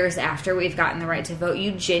 years after we've gotten the right to vote,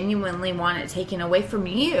 you genuinely want it taken away from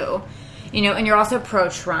you. And you're also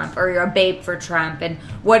pro-Trump, or you're a babe for Trump. And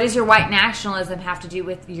what does your white nationalism have to do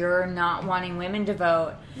with your not wanting women to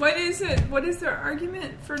vote? What is it? What is their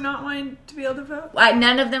argument for not wanting to be able to vote?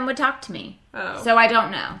 None of them would talk to me. Oh. So I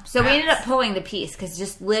don't know. So we ended up pulling the piece because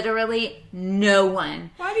just literally no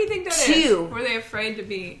one. Why do you think that is? Were they afraid to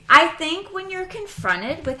be? I think when you're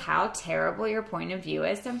confronted with how terrible your point of view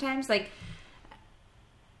is sometimes, and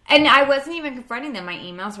I wasn't even confronting them. My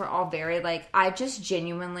emails were all very I just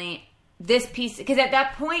genuinely this piece, because at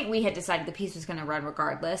that point we had decided the piece was going to run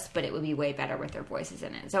regardless, but it would be way better with their voices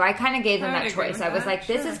in it. So I kind of gave them that choice. I was like,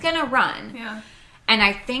 this is going to run. Yeah. And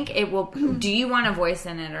I think it will, do you want a voice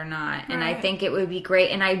in it or not? And I think it would be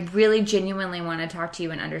great. And I really genuinely want to talk to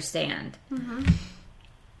you and understand.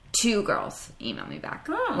 2 girls email me back,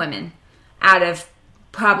 women, out of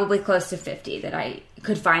probably close to 50 that I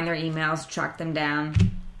could find their emails, track them down.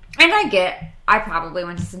 And I probably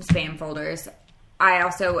went to some spam folders. I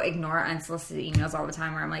also ignore unsolicited emails all the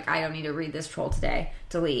time where I'm like, I don't need to read this troll today.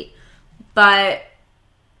 Delete. But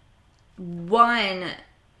one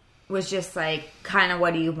was just like, kind of,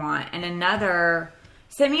 what do you want? And another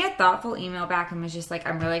sent me a thoughtful email back and was just like,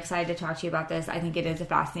 I'm really excited to talk to you about this. I think it is a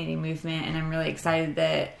fascinating movement, and I'm really excited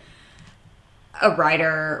that a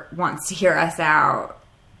writer wants to hear us out.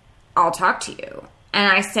 I'll talk to you. And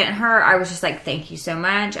I sent her, I was just like, thank you so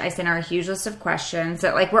much. I sent her a huge list of questions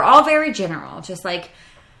that, like, were all very general. Just like,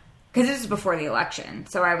 because this was before the election.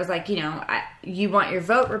 So I was like, you know, you want your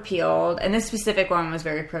vote repealed. And this specific one was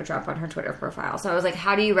very pro-Trump on her Twitter profile. So I was like,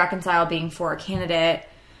 how do you reconcile being for a candidate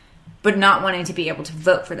but not wanting to be able to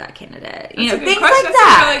vote for that candidate? You know, things like that.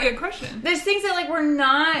 That's a really good question. There's things that, like, we're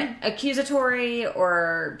not accusatory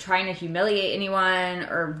or trying to humiliate anyone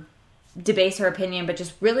or debase her opinion, but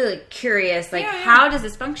just really, like, curious, like, how does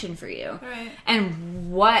this function for you? Right.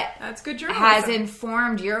 And what That's good journalism. has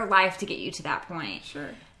informed your life to get you to that point? Sure.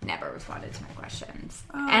 Never responded to my questions.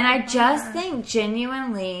 Oh, and I just think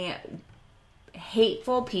genuinely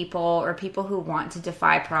hateful people or people who want to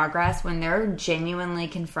defy progress, when they're genuinely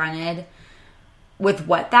confronted with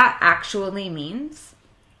what that actually means.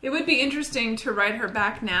 It would be interesting to write her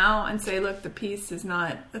back now and say, look, the piece is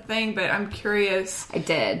not a thing, but I'm curious. I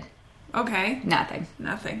did. Okay. Nothing.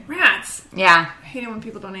 Rats. Yeah. I hate it when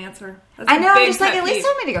people don't answer. I know. I'm just like, at least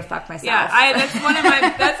tell me to go fuck myself. Yeah, that's one of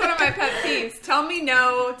my pet peeves. Tell me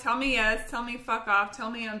no. Tell me yes. Tell me fuck off.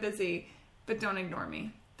 Tell me I'm busy, but don't ignore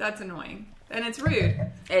me. That's annoying, and it's rude.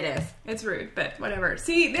 It is. It's rude, but whatever.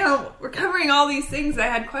 See, now we're covering all these things I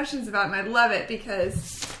had questions about, and I love it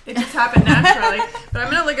because it just happened naturally. But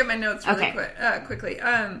I'm gonna look at my notes really quickly.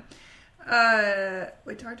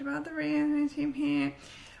 We talked about the random team here.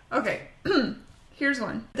 Okay, here's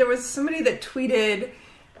one. There was somebody that tweeted,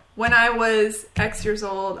 when I was X years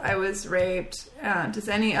old, I was raped. Does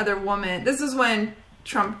any other woman... This is when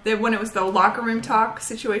when it was the locker room talk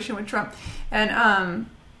situation with Trump. And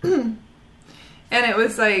and it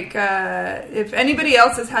was like, if anybody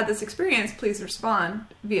else has had this experience, please respond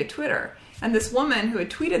via Twitter. And this woman who had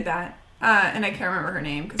tweeted that, and I can't remember her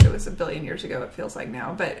name because it was a billion years ago, it feels like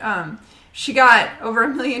now, but... she got over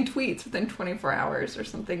 1 million tweets within 24 hours or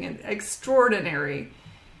something extraordinary.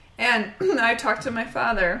 And I talked to my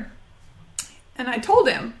father, and I told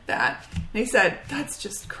him that. And he said, that's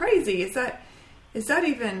just crazy. Is that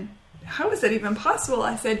even, how is that even possible?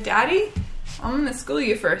 I said, Daddy, I'm going to school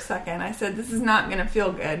you for a second. I said, this is not going to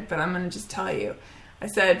feel good, but I'm going to just tell you. I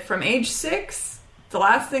said, from age 6, the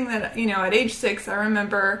last thing that, at age 6, I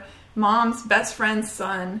remember Mom's best friend's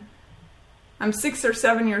son. I'm 6 or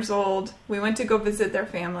 7 years old. We went to go visit their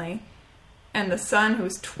family. And the son, who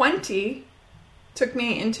was 20, took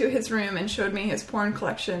me into his room and showed me his porn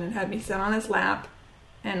collection and had me sit on his lap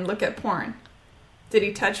and look at porn. Did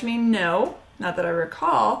he touch me? No. Not that I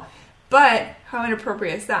recall. But how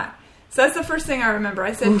inappropriate is that? So that's the first thing I remember.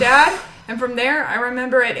 I said, Dad. And from there, I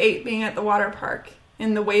remember at 8 being at the water park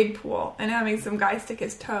in the wade pool and having some guy stick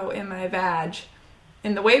his toe in my vag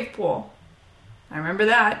in the wave pool. I remember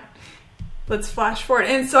that. Let's flash forward.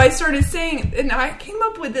 And so I started saying, and I came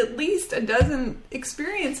up with at least a dozen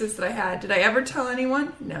experiences that I had. Did I ever tell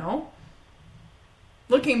anyone? No.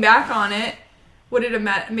 Looking back on it, would it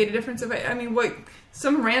have made a difference if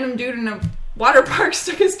some random dude in a water park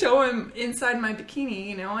stuck his toe inside my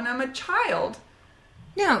bikini, and I'm a child.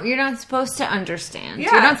 No, you're not supposed to understand.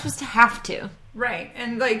 Yeah. You're not supposed to have to. Right,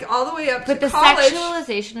 and all the way up to college. But the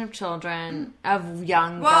sexualization of children, of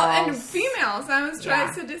young girls. And females. I was trying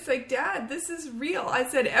to say, just like, Dad, this is real. I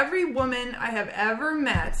said, every woman I have ever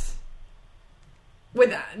met,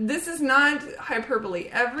 this is not hyperbole,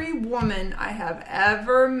 every woman I have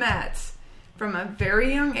ever met from a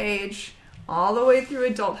very young age all the way through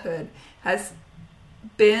adulthood has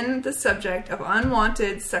been the subject of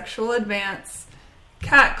unwanted sexual advance,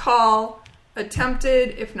 catcall, attempted,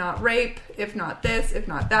 if not rape, if not this, if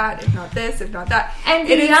not that, if not this, if not that. And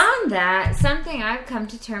beyond that, something I've come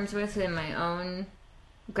to terms with in my own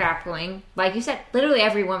grappling, like you said, literally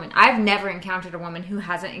every woman. I've never encountered a woman who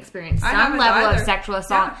hasn't experienced some level either. of sexual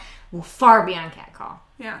assault far beyond catcall.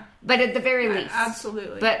 Yeah. But at the very least.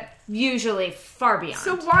 Absolutely. But usually far beyond.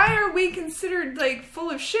 So why are we considered, like, full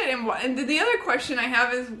of shit? And the other question I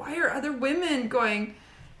have is, why are other women going,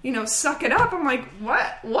 suck it up? I'm like,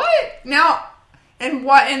 what? Now, and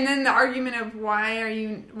then the argument of why are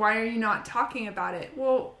you not talking about it?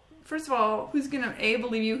 Well, first of all, who's going to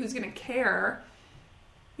believe you? Who's going to care?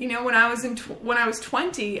 When I was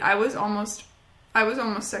 20, I was almost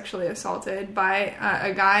sexually assaulted by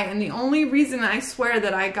a guy, and the only reason I swear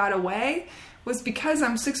that I got away was because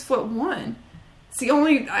I'm 6'1". It's the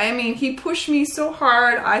only. He pushed me so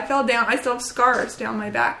hard, I fell down. I still have scars down my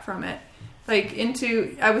back from it.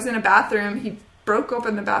 I was in a bathroom. He broke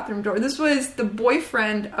open the bathroom door. This was the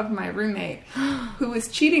boyfriend of my roommate who was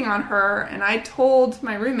cheating on her, and I told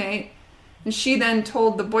my roommate. And she then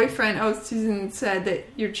told the boyfriend, oh, Susan said that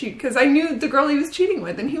you're cheating. Because I knew the girl he was cheating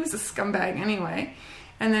with, and he was a scumbag anyway.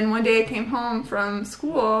 And then one day I came home from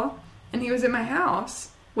school, and he was in my house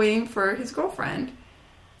waiting for his girlfriend.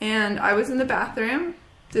 And I was in the bathroom,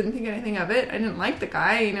 didn't think anything of it. I didn't like the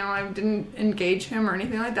guy, I didn't engage him or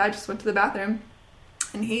anything like that. I just went to the bathroom.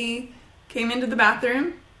 And he came into the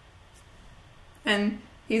bathroom, and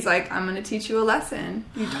he's like, I'm going to teach you a lesson.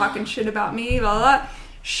 You talking shit about me, blah, blah, blah.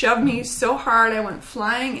 Shoved me so hard I went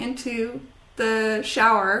flying into the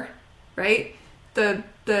shower, right? The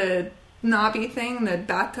knobby thing, the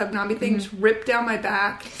bathtub knobby thing, just ripped down my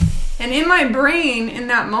back. And in my brain, in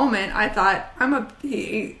that moment, I thought,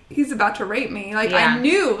 he's about to rape me. I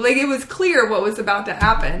knew, it was clear what was about to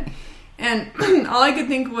happen. And all I could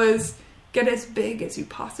think was, get as big as you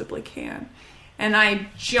possibly can. And I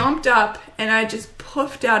jumped up, and I just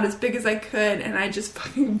puffed out as big as I could, and I just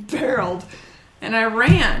fucking barreled. And I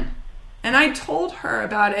ran. And I told her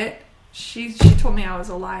about it. She told me I was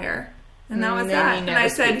a liar. And that was that. You never and I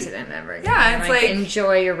said to them ever again. Yeah, it's like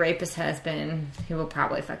enjoy your rapist husband who will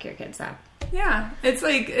probably fuck your kids up. Yeah. It's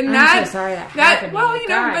like, and I'm so sorry that happened. Well,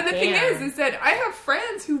 but the thing is that I have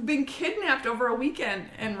friends who've been kidnapped over a weekend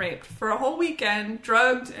and raped for a whole weekend,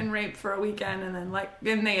 drugged and raped for a weekend, and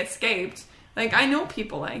then they escaped. I know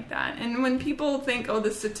people like that. And when people think, oh, the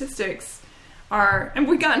statistics and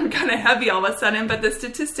we've gotten kind of heavy all of a sudden, but the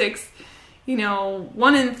statistics,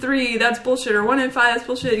 1 in 3, that's bullshit, or 1 in 5, that's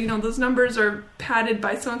bullshit, those numbers are padded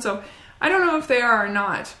by so-and-so. I don't know if they are or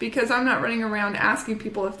not, because I'm not running around asking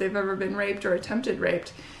people if they've ever been raped or attempted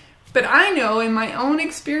raped. But I know in my own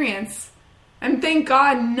experience, and thank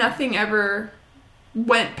God nothing ever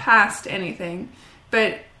went past anything,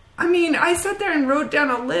 but, I sat there and wrote down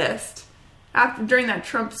a list during that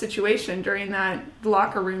Trump situation, during that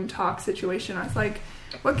locker room talk situation. I was like,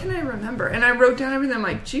 what can I remember? And I wrote down everything. I'm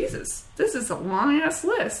like, Jesus, this is a long-ass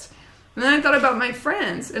list. And then I thought about my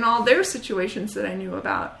friends and all their situations that I knew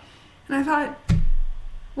about. And I thought,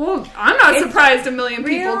 well, I'm not surprised a million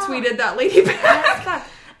people tweeted that lady back.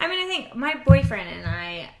 I think my boyfriend and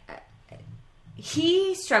I,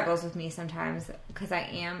 he struggles with me sometimes because I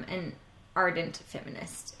am an ardent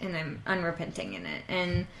feminist and I'm unrepenting in it.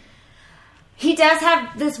 And he does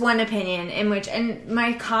have this one opinion and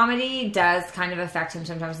my comedy does kind of affect him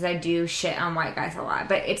sometimes because I do shit on white guys a lot,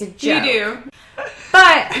 but it's a joke. You do.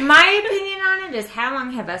 But my opinion on it is, how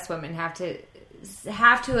long have us women have to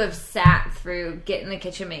have sat through get in the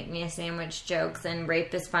kitchen, make me a sandwich jokes and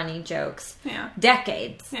rape is funny jokes? Yeah.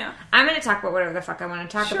 Decades. Yeah. I'm going to talk about whatever the fuck I want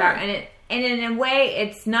to talk about. And in a way,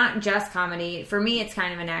 it's not just comedy. For me, it's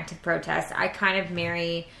kind of an act of protest. I kind of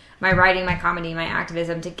marry my writing, my comedy, my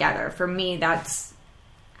activism together. For me, that's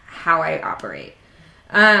how I operate.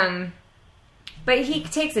 But he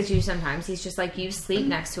takes it to you sometimes. He's just like, you sleep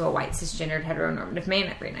next to a white cisgendered heteronormative man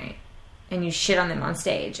every night. And you shit on them on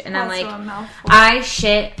stage. And I'm like, I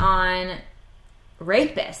shit on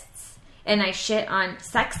rapists. And I shit on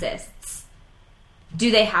sexists. Do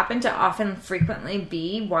they happen to often frequently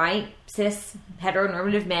be white, cis,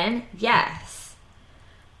 heteronormative men? Yes.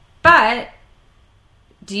 But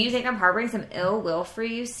do you think I'm harboring some ill will for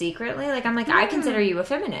you secretly? I consider you a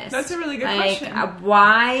feminist. That's a really good question.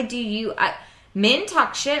 Why do you... men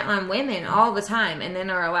talk shit on women all the time and then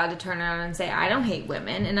are allowed to turn around and say, I don't hate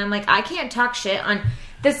women. And I'm like, I can't talk shit on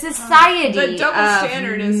the society the double of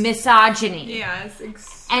standard is misogyny. Yeah,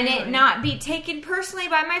 it's and it not be taken personally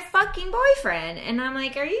by my fucking boyfriend. And I'm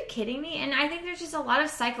like, are you kidding me? And I think there's just a lot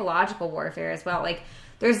of psychological warfare as well.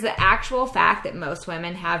 There's the actual fact that most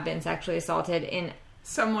women have been sexually assaulted in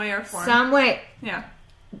some way or form. Some way. Yeah.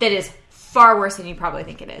 That is far worse than you probably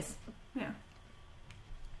think it is. Yeah.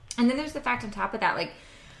 And then there's the fact on top of that,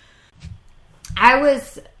 I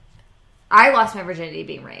lost my virginity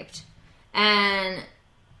being raped. And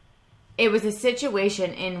it was a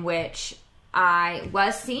situation in which I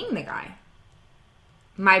was seeing the guy.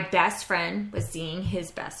 My best friend was seeing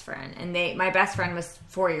his best friend, and my best friend was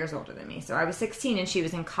 4 years older than me. So I was 16 and she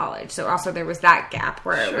was in college. So also there was that gap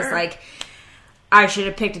where it was like, I should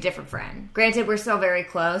have picked a different friend. Granted, we're still very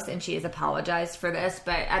close and she has apologized for this,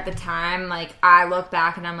 but at the time, like, I look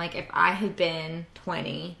back and I'm like, if I had been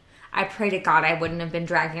 20, I pray to God I wouldn't have been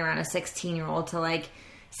dragging around a 16-year-old to, like,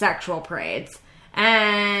 sexual parades.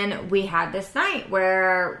 And we had this night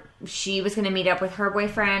where she was going to meet up with her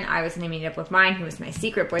boyfriend. I was going to meet up with mine, who was my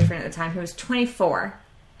secret boyfriend at the time, who was 24.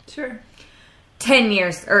 Sure. 8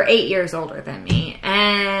 years older than me.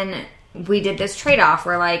 And we did this trade-off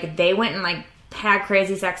where, like, they went and, like, had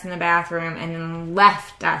crazy sex in the bathroom and then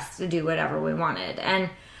left us to do whatever we wanted. And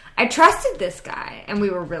I trusted this guy, and we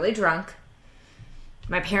were really drunk.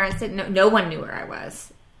 My parents didn't know. No one knew where I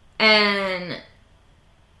was. And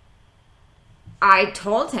I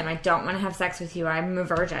told him, I don't want to have sex with you. I'm a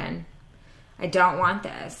virgin. I don't want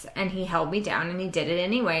this. And he held me down, and he did it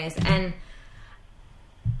anyways. And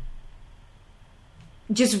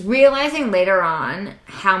just realizing later on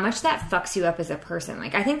how much that fucks you up as a person.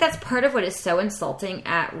 Like, I think that's part of what is so insulting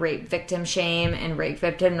at rape victim shame and rape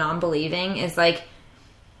victim non-believing is, like,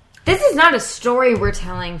 this is not a story we're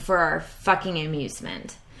telling for our fucking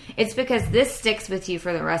amusement. It's because this sticks with you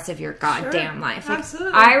for the rest of your goddamn life. Like,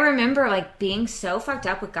 absolutely. I remember, like, being so fucked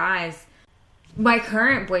up with guys. My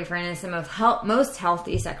current boyfriend is the most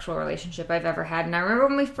healthy sexual relationship I've ever had. And I remember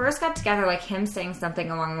when we first got together, like, him saying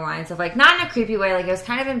something along the lines of, like, not in a creepy way, like, it was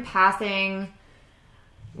kind of in passing.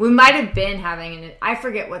 We might have been having, I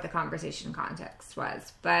forget what the conversation context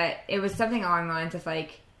was, but it was something along the lines of,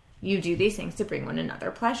 like, you do these things to bring one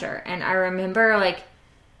another pleasure. And I remember, like,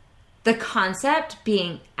 the concept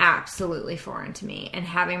being absolutely foreign to me and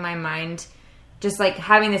having my mind just, like,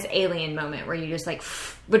 having this alien moment where you just, like,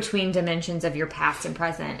 between dimensions of your past and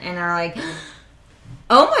present and are like,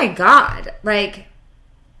 oh my God. Like,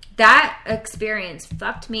 that experience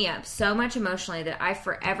fucked me up so much emotionally that I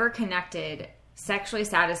forever connected sexually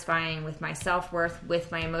satisfying with my self-worth,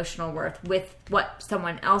 with my emotional worth, with what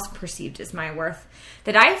someone else perceived as my worth,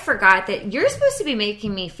 that I forgot that you're supposed to be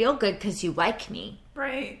making me feel good because you like me.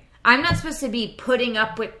 Right. I'm not supposed to be putting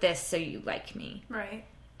up with this so you like me. Right.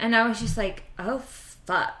 And I was just like, oh,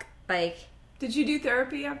 fuck. Like, did you do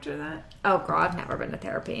therapy after that? Oh, girl, I've never been to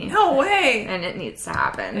therapy. No way. And it needs to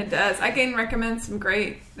happen. It does. I can recommend some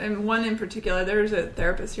great, and one in particular, there's a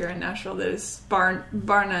therapist here in Nashville that is bar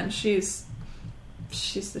none. She's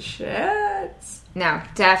the shit. No,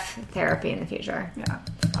 deaf therapy in the future. Yeah,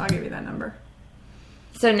 I'll give you that number.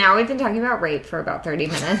 So now we've been talking about rape for about 30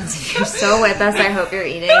 minutes. If you're still with us, I hope you're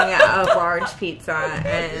eating a large pizza.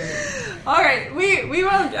 And all right, we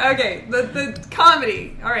won't. Okay, the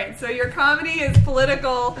comedy. All right, so your comedy is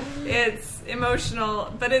political, it's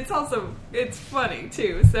emotional, but it's funny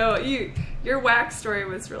too. So your wax story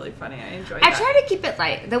was really funny. I enjoyed that. I try to keep it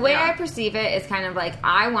light. The way I perceive it is kind of like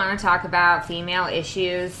I want to talk about female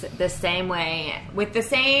issues the same way, with the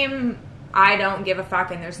same I don't give a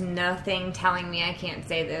fuck and there's nothing telling me I can't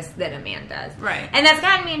say this that a man does. Right. And that's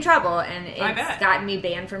gotten me in trouble, and it's gotten me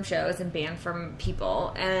banned from shows and banned from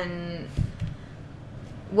people and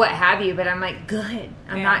what have you, but I'm like, good.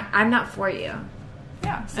 I'm not for you.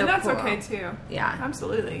 Yeah, so and that's cool. okay too. Yeah.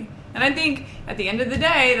 Absolutely. And I think at the end of the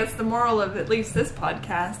day, that's the moral of at least this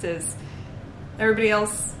podcast is everybody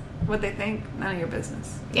else, what they think, none of your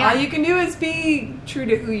business. Yeah. All you can do is be true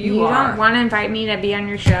to who you are. You don't want to invite me to be on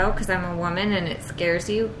your show because I'm a woman and it scares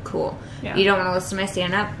you? Cool. Yeah. You don't want to listen to my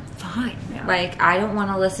stand-up? Fine. Yeah. Like, I don't want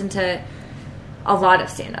to listen to a lot of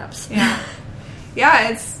stand-ups. Yeah. Yeah,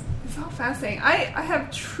 it's all fascinating. I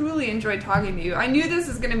have truly enjoyed talking to you. I knew this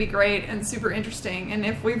was going to be great and super interesting, and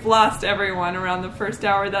if we've lost everyone around the first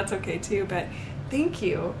hour, that's okay too, but thank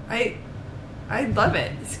you. I love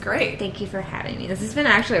it. It's great. Thank you for having me. This has been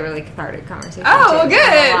actually a really cathartic conversation. Oh, well, good.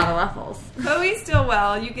 On a lot of levels. Chloe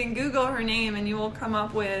Stillwell. You can Google her name and you will come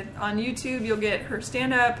up with, on YouTube, you'll get her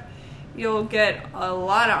stand-up. You'll get a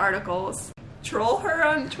lot of articles. Troll her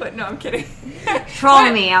on Twitter. No, I'm kidding.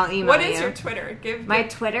 Troll me. I'll email you. What is your Twitter? My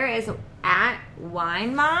Twitter is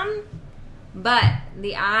 @WineMom, but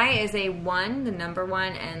the I is a 1, the number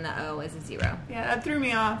 1, and the O is a 0. Yeah, that threw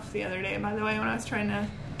me off the other day, by the way, when I was trying to...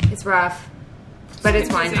 It's rough. But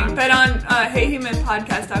it's wine. But on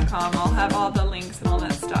HeyHumanPodcast.com, I'll have all the links and all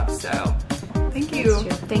that stuff. So, thank you.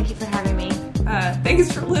 Thank you for having me.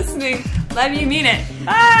 Thanks for listening. Love you, mean it.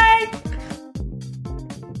 Bye!